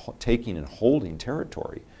actually taking and holding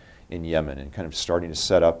territory in Yemen and kind of starting to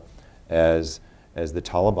set up, as the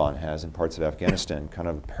Taliban has in parts of Afghanistan, kind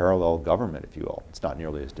of a parallel government, if you will. It's not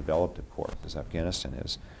nearly as developed, of course, as Afghanistan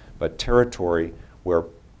is, but territory where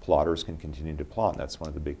plotters can continue to plot. That's one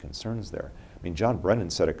of the big concerns there. I mean, John Brennan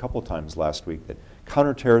said a couple times last week that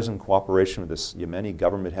counterterrorism cooperation with this Yemeni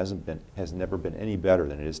government has never been any better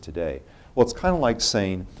than it is today. Well, it's kind of like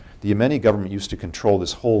saying the Yemeni government used to control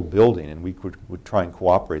this whole building, and we would try and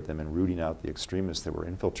cooperate them in rooting out the extremists that were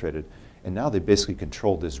infiltrated, and now they basically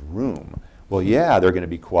control this room. Well, yeah, they're going to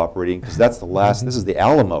be cooperating because that's the last, this is the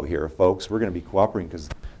Alamo here, folks. We're going to be cooperating because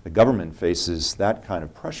the government faces that kind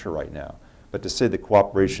of pressure right now. But to say that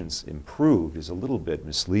cooperation's improved is a little bit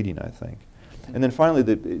misleading, I think. And then finally,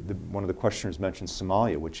 one of the questioners mentioned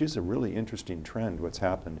Somalia, which is a really interesting trend. What's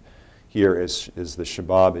happened here is the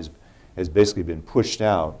Shabab has basically been pushed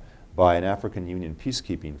out by an African Union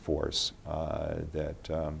peacekeeping force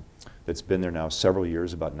that's been there now several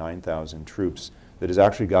years, about 9,000 troops, that has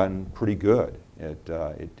actually gotten pretty good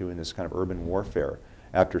at doing this kind of urban warfare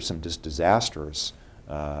after some just disastrous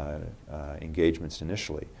engagements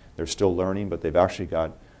initially. They're still learning, but they've actually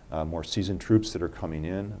got more seasoned troops that are coming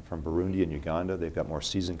in from Burundi and Uganda. They've got more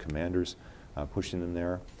seasoned commanders pushing them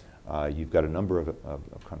there. You've got a number of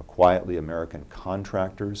kind of quietly American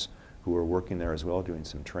contractors who are working there as well, doing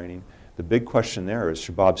some training. The big question there is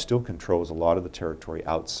Shabab still controls a lot of the territory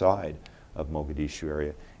outside of Mogadishu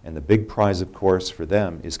area. And the big prize, of course, for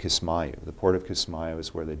them is Kismayo. The port of Kismayo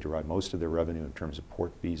is where they derive most of their revenue in terms of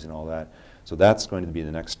port fees and all that. So that's going to be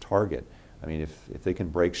the next target. I mean, if they can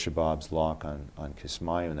break Shabab's lock on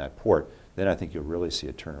Kismayo and that port, then I think you'll really see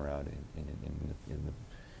a turnaround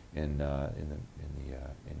in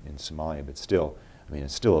Somalia. But still, I mean,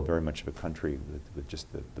 it's still very much of a country with just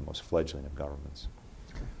the most fledgling of governments.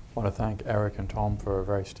 I want to thank Eric and Thom for a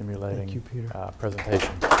very stimulating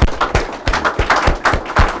presentation.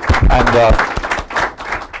 And